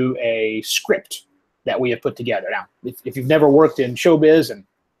that through a script that we have put together. Now, if you've never worked in showbiz, and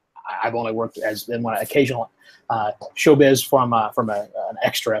I've only worked as in one occasional showbiz from an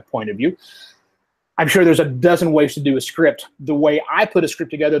extra point of view, I'm sure there's a dozen ways to do a script. The way I put a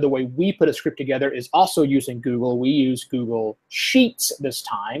script together, the way we put a script together, is also using Google. We use Google Sheets this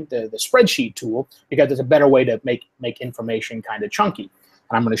time, the spreadsheet tool, because it's a better way to make information kind of chunky.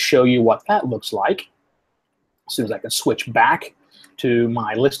 And I'm going to show you what that looks like as soon as I can switch back to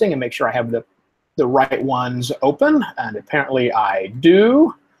my listing and make sure I have the right ones open. And apparently I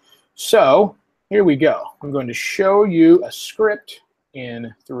do. So here we go. I'm going to show you a script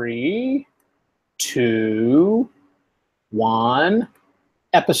in 3, 2, 1.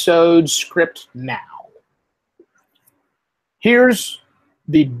 Episode script now. Here's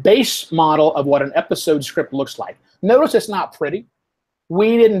the base model of what an episode script looks like. Notice it's not pretty.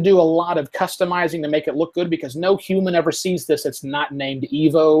 We didn't do a lot of customizing to make it look good, because no human ever sees this that's not named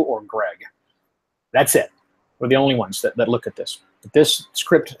Evo or Greg. That's it. We're the only ones that look at this. But this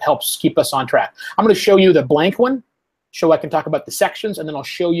script helps keep us on track. I'm going to show you the blank one, so I can talk about the sections, and then I'll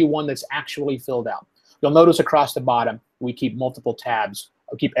show you one that's actually filled out. You'll notice across the bottom, we keep multiple tabs.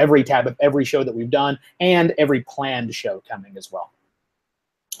 I'll keep every tab of every show that we've done and every planned show coming as well.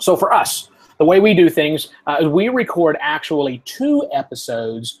 So for us, the way we do things is we record actually 2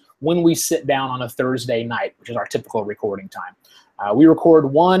 episodes when we sit down on a Thursday night, which is our typical recording time. We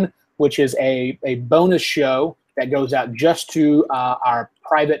record one, which is a bonus show that goes out just to our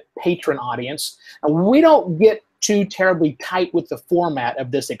private patron audience. And we don't get too terribly tight with the format of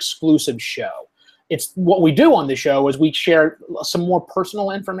this exclusive show. It's what we do on the show is we share some more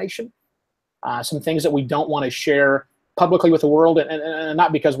personal information, some things that we don't want to share publicly with the world, and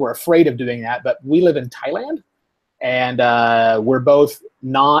not because we're afraid of doing that, but we live in Thailand, and we're both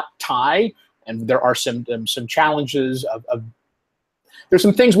not Thai, and there are some challenges of there's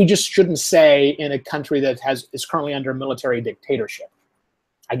some things we just shouldn't say in a country that is currently under military dictatorship,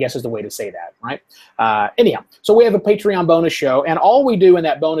 I guess is the way to say that, right? Anyhow, so we have a Patreon bonus show, and all we do in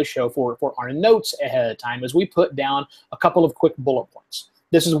that bonus show for our notes ahead of time is we put down a couple of quick bullet points.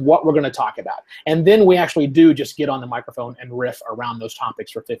 This is what we're going to talk about. And then we actually do just get on the microphone and riff around those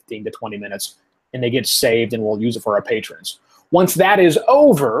topics for 15 to 20 minutes, and they get saved, and we'll use it for our patrons. Once that is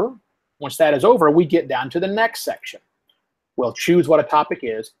over, we get down to the next section. We'll choose what a topic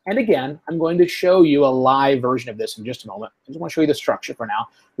is. And again, I'm going to show you a live version of this in just a moment. I just want to show you the structure for now.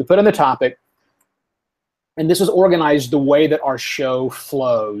 We put in the topic, and this is organized the way that our show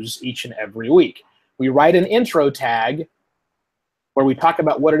flows each and every week. We write an intro tag where we talk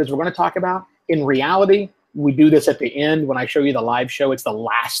about what it is we're going to talk about. In reality, we do this at the end. When I show you the live show, it's the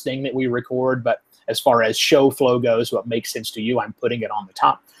last thing that we record, but as far as show flow goes, what makes sense to you, I'm putting it on the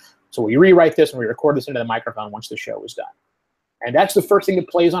top. So we rewrite this and we record this into the microphone once the show is done. And that's the first thing that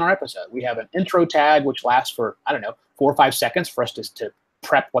plays on our episode. We have an intro tag, which lasts for, I don't know, 4 or 5 seconds for us to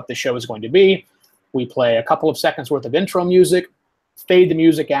prep what the show is going to be. We play a couple of seconds worth of intro music, fade the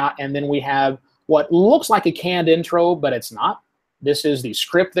music out, and then we have what looks like a canned intro, but it's not. This is the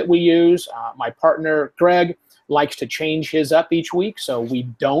script that we use. My partner, Greg, likes to change his up each week, so we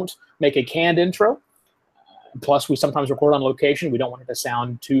don't make a canned intro. Plus, we sometimes record on location. We don't want it to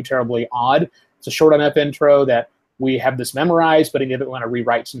sound too terribly odd. It's a short enough intro that we have this memorized, but if we want to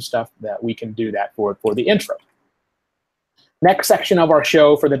rewrite some stuff, that we can do that for the intro. Next section of our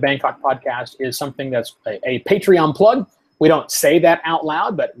show for the Bangkok podcast is something that's a Patreon plug. We don't say that out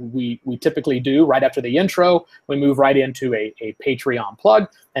loud, but we typically do right after the intro. We move right into a Patreon plug,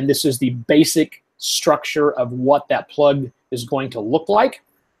 and this is the basic structure of what that plug is going to look like.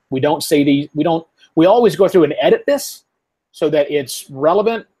 We don't say these. We always go through and edit this so that it's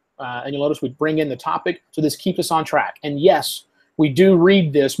relevant. And you'll notice we bring in the topic, so this keeps us on track. And yes, we do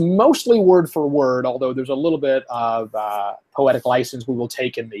read this mostly word for word, although there's a little bit of poetic license we will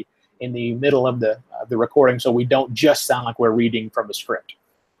take in the middle of the recording, so we don't just sound like we're reading from a script.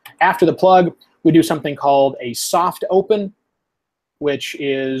 After the plug, we do something called a soft open, which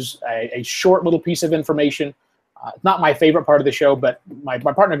is a short little piece of information. Not my favorite part of the show, but my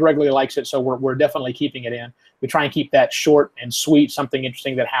partner Greg really likes it, so we're definitely keeping it in. We try and keep that short and sweet, something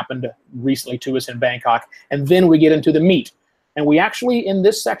interesting that happened recently to us in Bangkok. And then we get into the meat. And we actually, in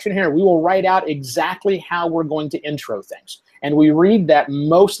this section here, we will write out exactly how we're going to intro things. And we read that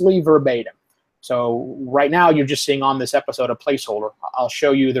mostly verbatim. So right now, you're just seeing on this episode a placeholder. I'll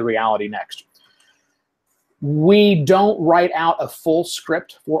show you the reality next. We don't write out a full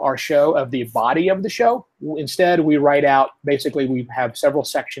script for our show of the body of the show. Instead, we write out, basically, we have several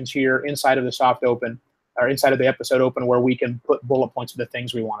sections here inside of the soft open, or inside of the episode open, where we can put bullet points of the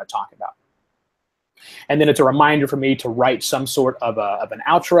things we want to talk about. And then it's a reminder for me to write some sort of an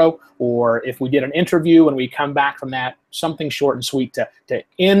outro, or if we did an interview and we come back from that, something short and sweet to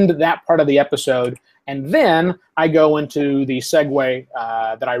end that part of the episode. And then I go into the segue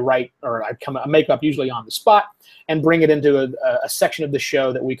that I write, or I make up usually on the spot, and bring it into a section of the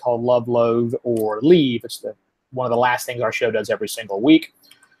show that we call Love, Loathe, or Leave. It's one of the last things our show does every single week.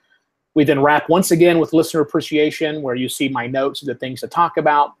 We then wrap once again with listener appreciation, where you see my notes of the things to talk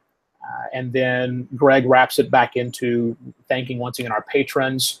about. And then Greg wraps it back into thanking once again our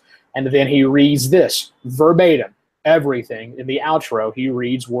patrons. And then he reads this verbatim. Everything in the outro, he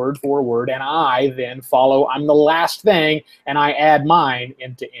reads word for word, and I then follow. I'm the last thing, and I add mine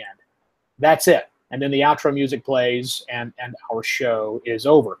into end. That's it. And then the outro music plays, and our show is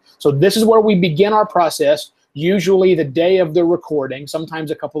over. So this is where we begin our process. Usually the day of the recording, sometimes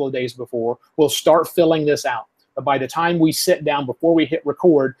a couple of days before, we'll start filling this out. But by the time we sit down, before we hit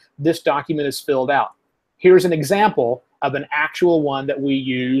record, this document is filled out. Here's an example of an actual one that we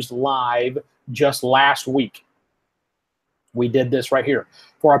used live just last week. We did this right here.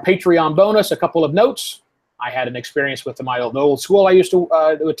 For our Patreon bonus, a couple of notes. I had an experience with the old school I used to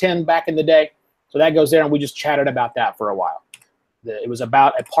attend back in the day. So that goes there, and we just chatted about that for a while. It was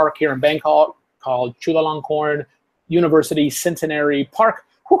about a park here in Bangkok called Chulalongkorn University Centenary Park.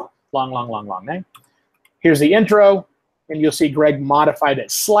 Whew, long name. Here's the intro, and you'll see Greg modified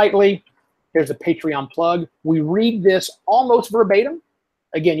it slightly. Here's a Patreon plug. We read this almost verbatim.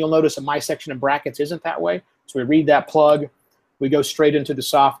 Again, you'll notice that my section in brackets isn't that way. So we read that plug. We go straight into the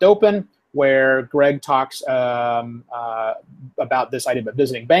soft open, where Greg talks about this idea of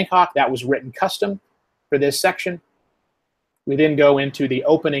visiting Bangkok. That was written custom for this section. We then go into the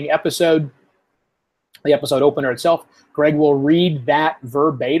opening episode, the episode opener itself. Greg will read that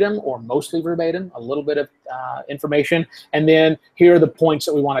verbatim, or mostly verbatim, a little bit of information. And then here are the points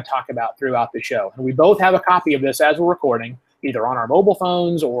that we want to talk about throughout the show. And we both have a copy of this as we're recording, either on our mobile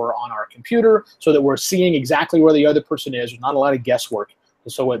phones or on our computer, so that we're seeing exactly where the other person is. There's not a lot of guesswork.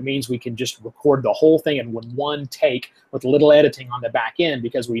 So it means we can just record the whole thing in one take with little editing on the back end,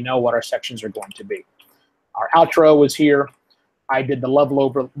 because we know what our sections are going to be. Our outro was here. I did the love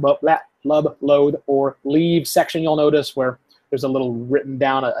load or leave section. You'll notice where there's a little written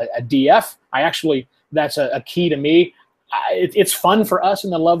down a DF. That's a key to me. It's fun for us in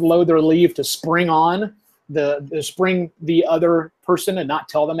the love load or leave to spring on the other person and not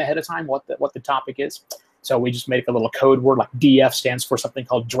tell them ahead of time what the topic is. So we just make a little code word, like DF stands for something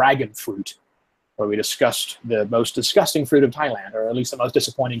called dragon fruit, where we discussed the most disgusting fruit of Thailand, or at least the most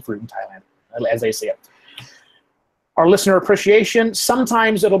disappointing fruit in Thailand, as they say it. Our listener appreciation,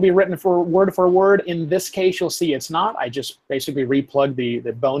 sometimes it'll be written for word. In this case, you'll see it's not. I just basically replugged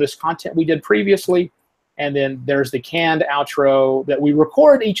the bonus content we did previously. And then there's the canned outro that we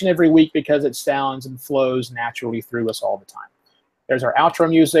record each and every week because it sounds and flows naturally through us all the time. There's our outro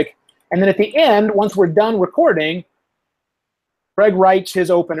music. And then at the end, once we're done recording, Greg writes his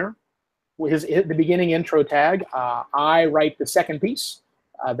opener, the beginning intro tag. I write the second piece,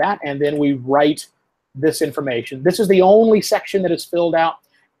 and then we write this information. This is the only section that is filled out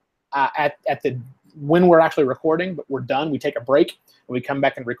when we're actually recording, but we're done. We take a break, and we come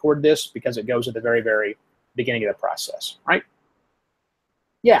back and record this because it goes at the very, very beginning of the process, right?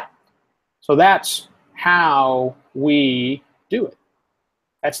 Yeah. So that's how we do it.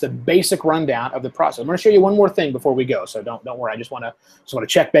 That's the basic rundown of the process. I'm going to show you one more thing before we go, so don't worry. I just want to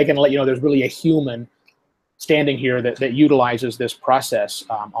check back and let you know there's really a human standing here that utilizes this process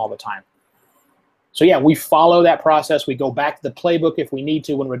all the time. So yeah, we follow that process. We go back to the playbook if we need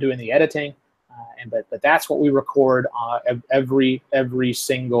to when we're doing the editing, but that's what we record every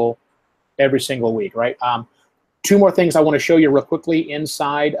single week, right? Two more things I want to show you real quickly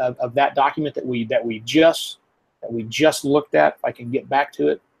inside of that document that we just looked at. If I can get back to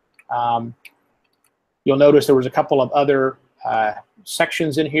it, you'll notice there was a couple of other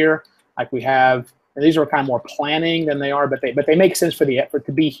sections in here, like we have. And these are kind of more planning than they are, but they make sense for the effort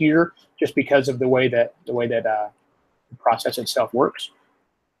to be here, just because of the way that the process itself works.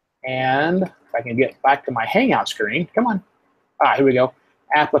 And if I can get back to my Hangout screen, come on. Here we go.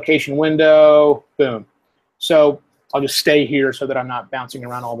 Application window, boom. So I'll just stay here so that I'm not bouncing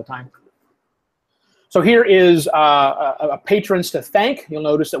around all the time. So here is a patrons to thank. You'll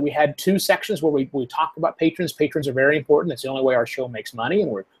notice that we had two sections where we talked about patrons. Patrons are very important. It's the only way our show makes money,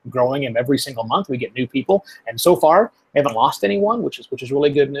 and we're growing them every single month. We get new people, and so far we haven't lost anyone, which is really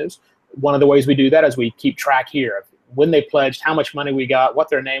good news. One of the ways we do that is we keep track here of when they pledged, how much money we got, what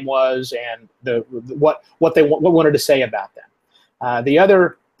their name was, and what they wanted to say about them. The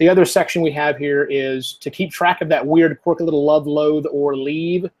other section we have here is to keep track of that weird, quirky little love, loathe, or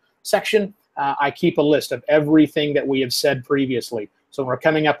leave section. I keep a list of everything that we have said previously. So when we're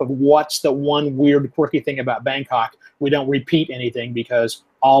coming up with what's the one weird, quirky thing about Bangkok, we don't repeat anything because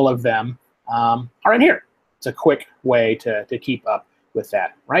all of them are in here. It's a quick way to keep up with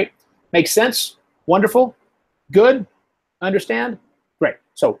that, right? Makes sense? Wonderful? Good? Understand? Great.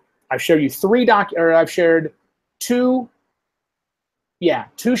 So I've shared you I've shared two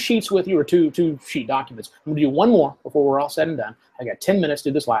sheets with you, or two sheet documents. I'm gonna do one more before we're all said and done. I got 10 minutes to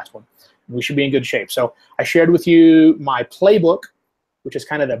do this last one. We should be in good shape. So I shared with you my playbook, which is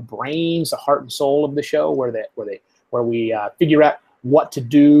kind of the brains, the heart and soul of the show, where we figure out what to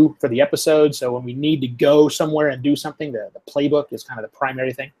do for the episode. So when we need to go somewhere and do something, the playbook is kind of the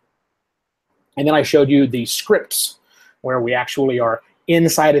primary thing. And then I showed you the scripts, where we actually are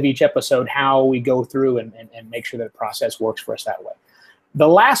inside of each episode, how we go through and make sure that the process works for us that way. The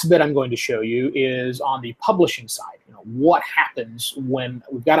last bit I'm going to show you is on the publishing side. What happens when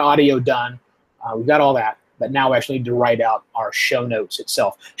we've got audio done, we've got all that. but now I actually need to write out our show notes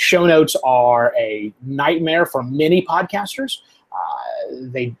itself. Show notes are a nightmare for many podcasters.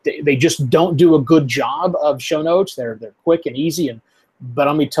 They just don't do a good job of show notes. They're quick and easy, but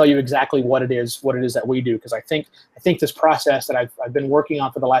let me tell you exactly what it is that we do, because I think this process that I've been working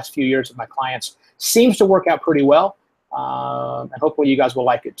on for the last few years with my clients seems to work out pretty well, and hopefully you guys will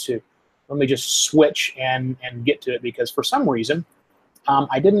like it too. Let me just switch and get to it, because for some reason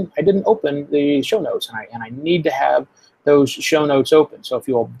I didn't open the show notes, and I need to have those show notes open. So if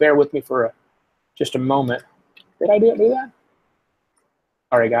you'll bear with me for just a moment. Did I do that?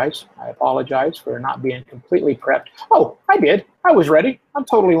 Sorry, guys. I apologize for not being completely prepped. Oh, I did. I was ready. I'm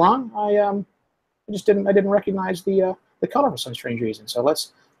totally wrong. I didn't recognize the color for some strange reason. So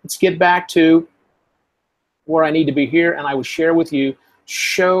let's get back to where I need to be here, and I will share with you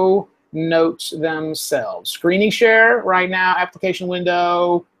show notes themselves. Screening share right now. Application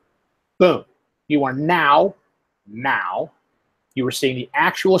window. Boom. You are now you are seeing the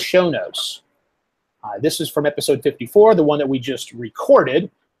actual show notes. This is from episode 54, the one that we just recorded.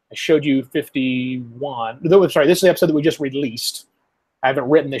 I showed you 51. Sorry, this is the episode that we just released. I haven't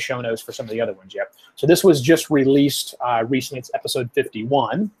written the show notes for some of the other ones yet. So this was just released recently. It's episode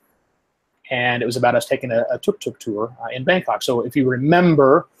 51. And it was about us taking a tuk-tuk tour in Bangkok. So if you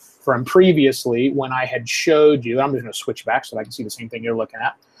remember from previously, when I had showed you, I'm just going to switch back so that I can see the same thing you're looking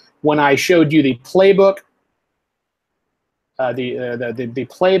at. When I showed you the playbook, the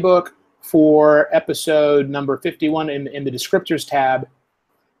playbook for episode number 51 in the descriptors tab,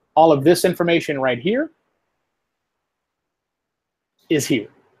 all of this information right here is here.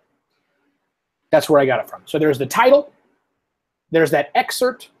 That's where I got it from. So there's the title, there's that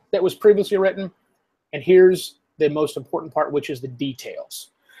excerpt that was previously written, and here's the most important part, which is the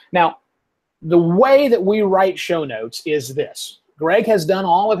details. Now, the way that we write show notes is this. Greg has done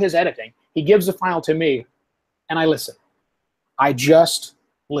all of his editing. He gives the file to me, and I listen. I just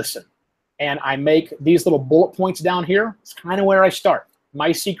listen. And I make these little bullet points down here. It's kind of where I start.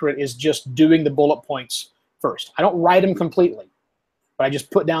 My secret is just doing the bullet points first. I don't write them completely, but I just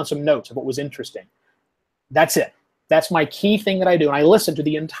put down some notes of what was interesting. That's it. That's my key thing that I do. And I listen to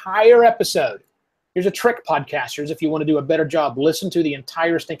the entire episode. Here's a trick, podcasters. If you want to do a better job, listen to the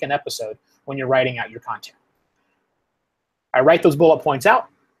entire stinking episode when you're writing out your content. I write those bullet points out,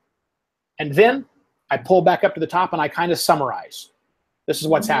 and then I pull back up to the top and I kind of summarize. This is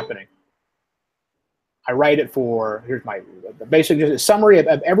what's happening. I write it for, here's my basic summary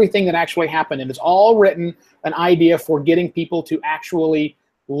of everything that actually happened, and it's all written, an idea for getting people to actually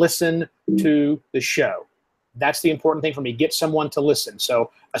listen to the show. That's the important thing for me, get someone to listen.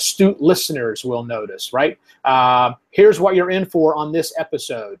 So astute listeners will notice, right? Here's what you're in for on this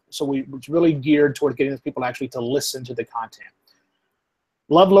episode. So it's really geared toward getting people actually to listen to the content.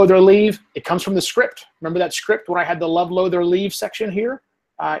 Love, loathe, or leave, it comes from the script. Remember that script where I had the love, loathe, or leave section here?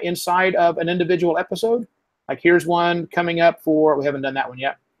 Inside of an individual episode. Like here's one coming up for, we haven't done that one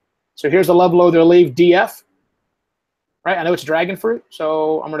yet. So here's the love, loathe, or leave DF. Right, I know it's dragon fruit,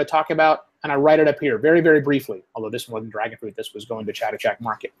 so I'm going to talk about, and I write it up here very, very briefly, although this one wasn't dragon fruit, this was going to Chattachak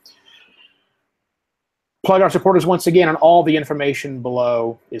Market. Plug our supporters once again, and all the information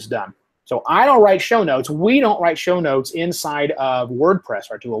below is done. So I don't write show notes. We don't write show notes inside of WordPress,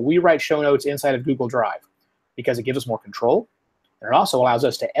 our tool. We write show notes inside of Google Drive because it gives us more control. And it also allows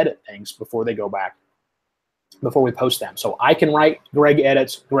us to edit things before they go back, before we post them. So I can write, Greg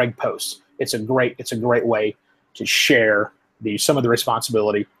edits, Greg posts. It's a great way to share some of the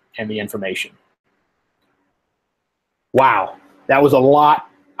responsibility and the information. Wow, that was a lot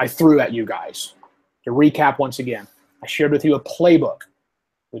I threw at you guys. To recap once again, I shared with you a playbook,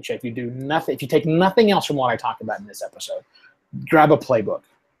 which if you do nothing, if you take nothing else from what I talked about in this episode, grab a playbook.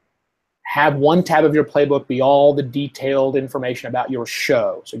 Have one tab of your playbook be all the detailed information about your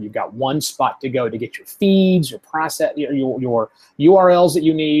show. So you've got one spot to go to get your feeds, your process, your URLs that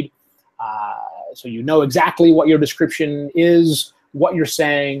you need. So you know exactly what your description is, what you're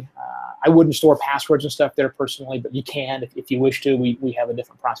saying. I wouldn't store passwords and stuff there personally, but you can if you wish to. We have a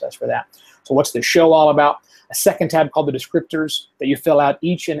different process for that. So what's the show all about? A second tab called the descriptors that you fill out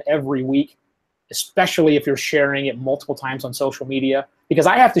each and every week, especially if you're sharing it multiple times on social media, because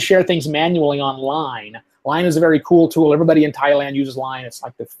I have to share things manually on Line. Line is a very cool tool. Everybody in Thailand uses Line. It's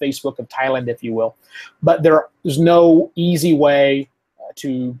like the Facebook of Thailand, if you will. But there's no easy way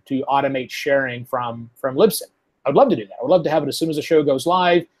to automate sharing from Libsyn. I would love to do that. I would love to have it as soon as the show goes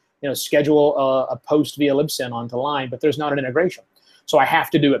live, schedule a post via Libsyn onto Line, but there's not an integration. So I have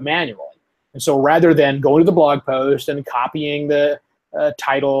to do it manually. And so rather than going to the blog post and copying the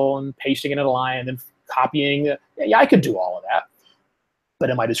title and pasting it in a line and then copying, yeah, I could do all of that. But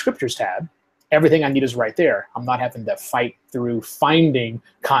in my descriptors tab, everything I need is right there. I'm not having to fight through finding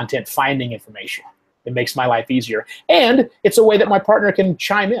content, finding information. It makes my life easier. And it's a way that my partner can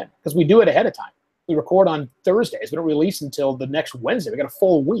chime in, because we do it ahead of time. We record on Thursdays. We don't release until the next Wednesday. We got a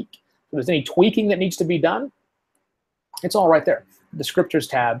full week. If there's any tweaking that needs to be done, it's all right there. The scriptures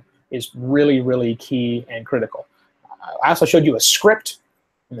tab is really, really key and critical. I also showed you a script,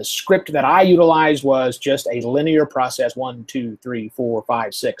 and the script that I utilized was just a linear process, 1, 2, 3, 4,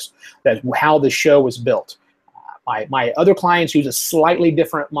 5, 6. That's how the show was built. My other clients use a slightly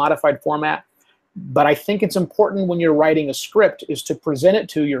different modified format, but I think it's important when you're writing a script is to present it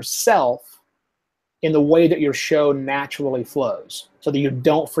to yourself in the way that your show naturally flows, so that you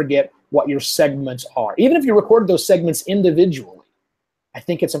don't forget what your segments are. Even if you record those segments individually, I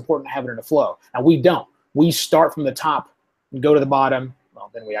think it's important to have it in a flow. Now, we don't. We start from the top and go to the bottom.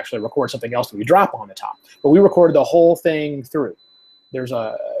 Well, then we actually record something else that we drop on the top. But we recorded the whole thing through.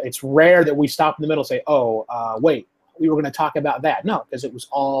 It's rare that we stop in the middle and say, oh, wait, we were going to talk about that. No, because it was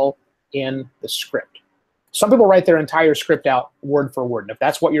all in the script. Some people write their entire script out word for word. And if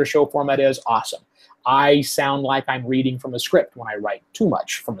that's what your show format is, awesome. I sound like I'm reading from a script when I write too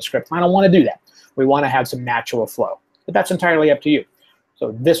much from a script. I don't want to do that. We want to have some natural flow. But that's entirely up to you.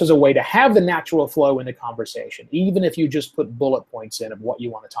 So this is a way to have the natural flow in the conversation, even if you just put bullet points in of what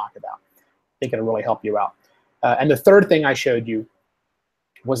you want to talk about. I think it'll really help you out. And the third thing I showed you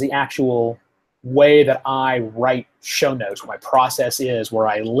was the actual way that I write show notes, what my process is, where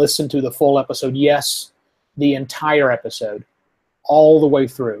I listen to the full episode. Yes, the entire episode, all the way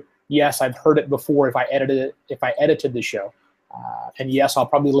through. Yes, I've heard it before if I edited the show. And yes, I'll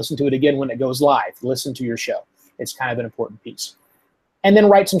probably listen to it again when it goes live. Listen to your show. It's kind of an important piece. And then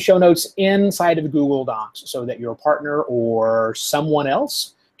write some show notes inside of Google Docs so that your partner or someone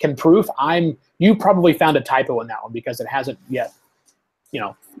else can proof. You probably found a typo in that one because it hasn't yet,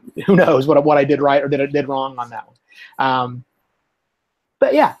 who knows what I did right or did wrong on that one.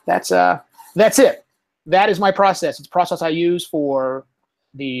 But yeah, that's it. That is my process. It's a process I use for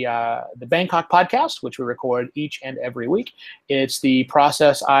the Bangkok podcast, which we record each and every week. It's the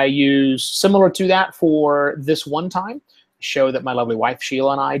process I use similar to that for this one time show that my lovely wife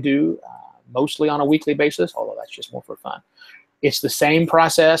Sheila and I do mostly on a weekly basis, although that's just more for fun. It's the same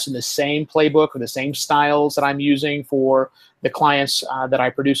process and the same playbook or the same styles that I'm using for the clients that I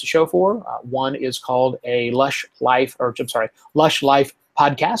produce a show for. One is called a Lush Life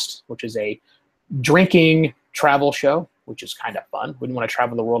podcast, which is a drinking travel show, which is kind of fun. We want to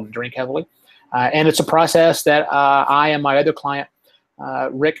travel the world and drink heavily. And it's a process that I and my other client,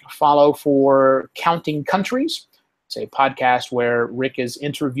 Rick, follow for Counting Countries. It's a podcast where Rick is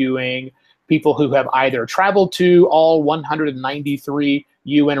interviewing people who have either traveled to all 193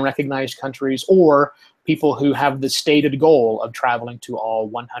 UN-recognized countries or people who have the stated goal of traveling to all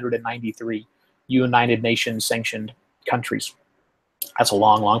 193 United Nations sanctioned countries. That's a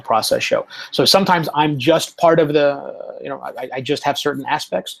long, long process show. So sometimes I'm just part of I just have certain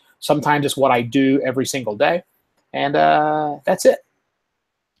aspects. Sometimes it's what I do every single day. And that's it.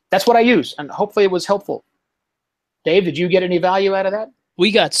 That's what I use. And hopefully it was helpful. Dave, did you get any value out of that?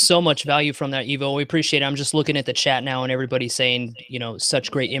 We got so much value from that, Evo. We appreciate it. I'm just looking at the chat now and everybody's saying, such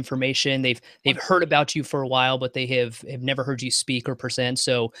great information. They've heard about you for a while, but they have never heard you speak or present.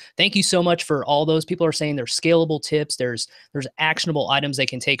 So thank you so much for all those. People are saying there's scalable tips. There's actionable items they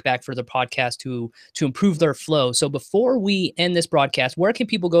can take back for their podcast to improve their flow. So before we end this broadcast, where can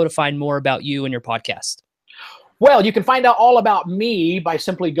people go to find more about you and your podcast? Well, you can find out all about me by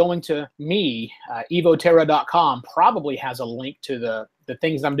simply going to me. EvoTerra.com probably has a link to the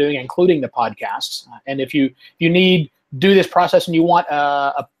things I'm doing, including the podcasts. And if you do this process and you want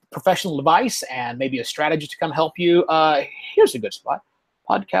a professional advice and maybe a strategist to come help you, here's a good spot: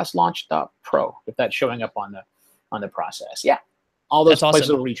 podcastlaunch.pro, if that's showing up on the process. Yeah, all those places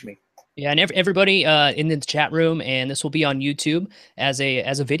will reach me. Yeah, and everybody in the chat room, and this will be on YouTube as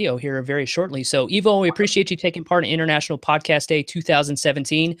a video here very shortly. So, Evo, we appreciate you taking part in International Podcast Day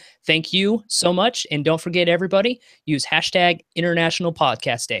 2017. Thank you so much, and don't forget, everybody, use #International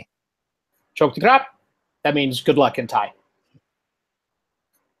Podcast Day. Chok Tikrap. That means good luck in Thai.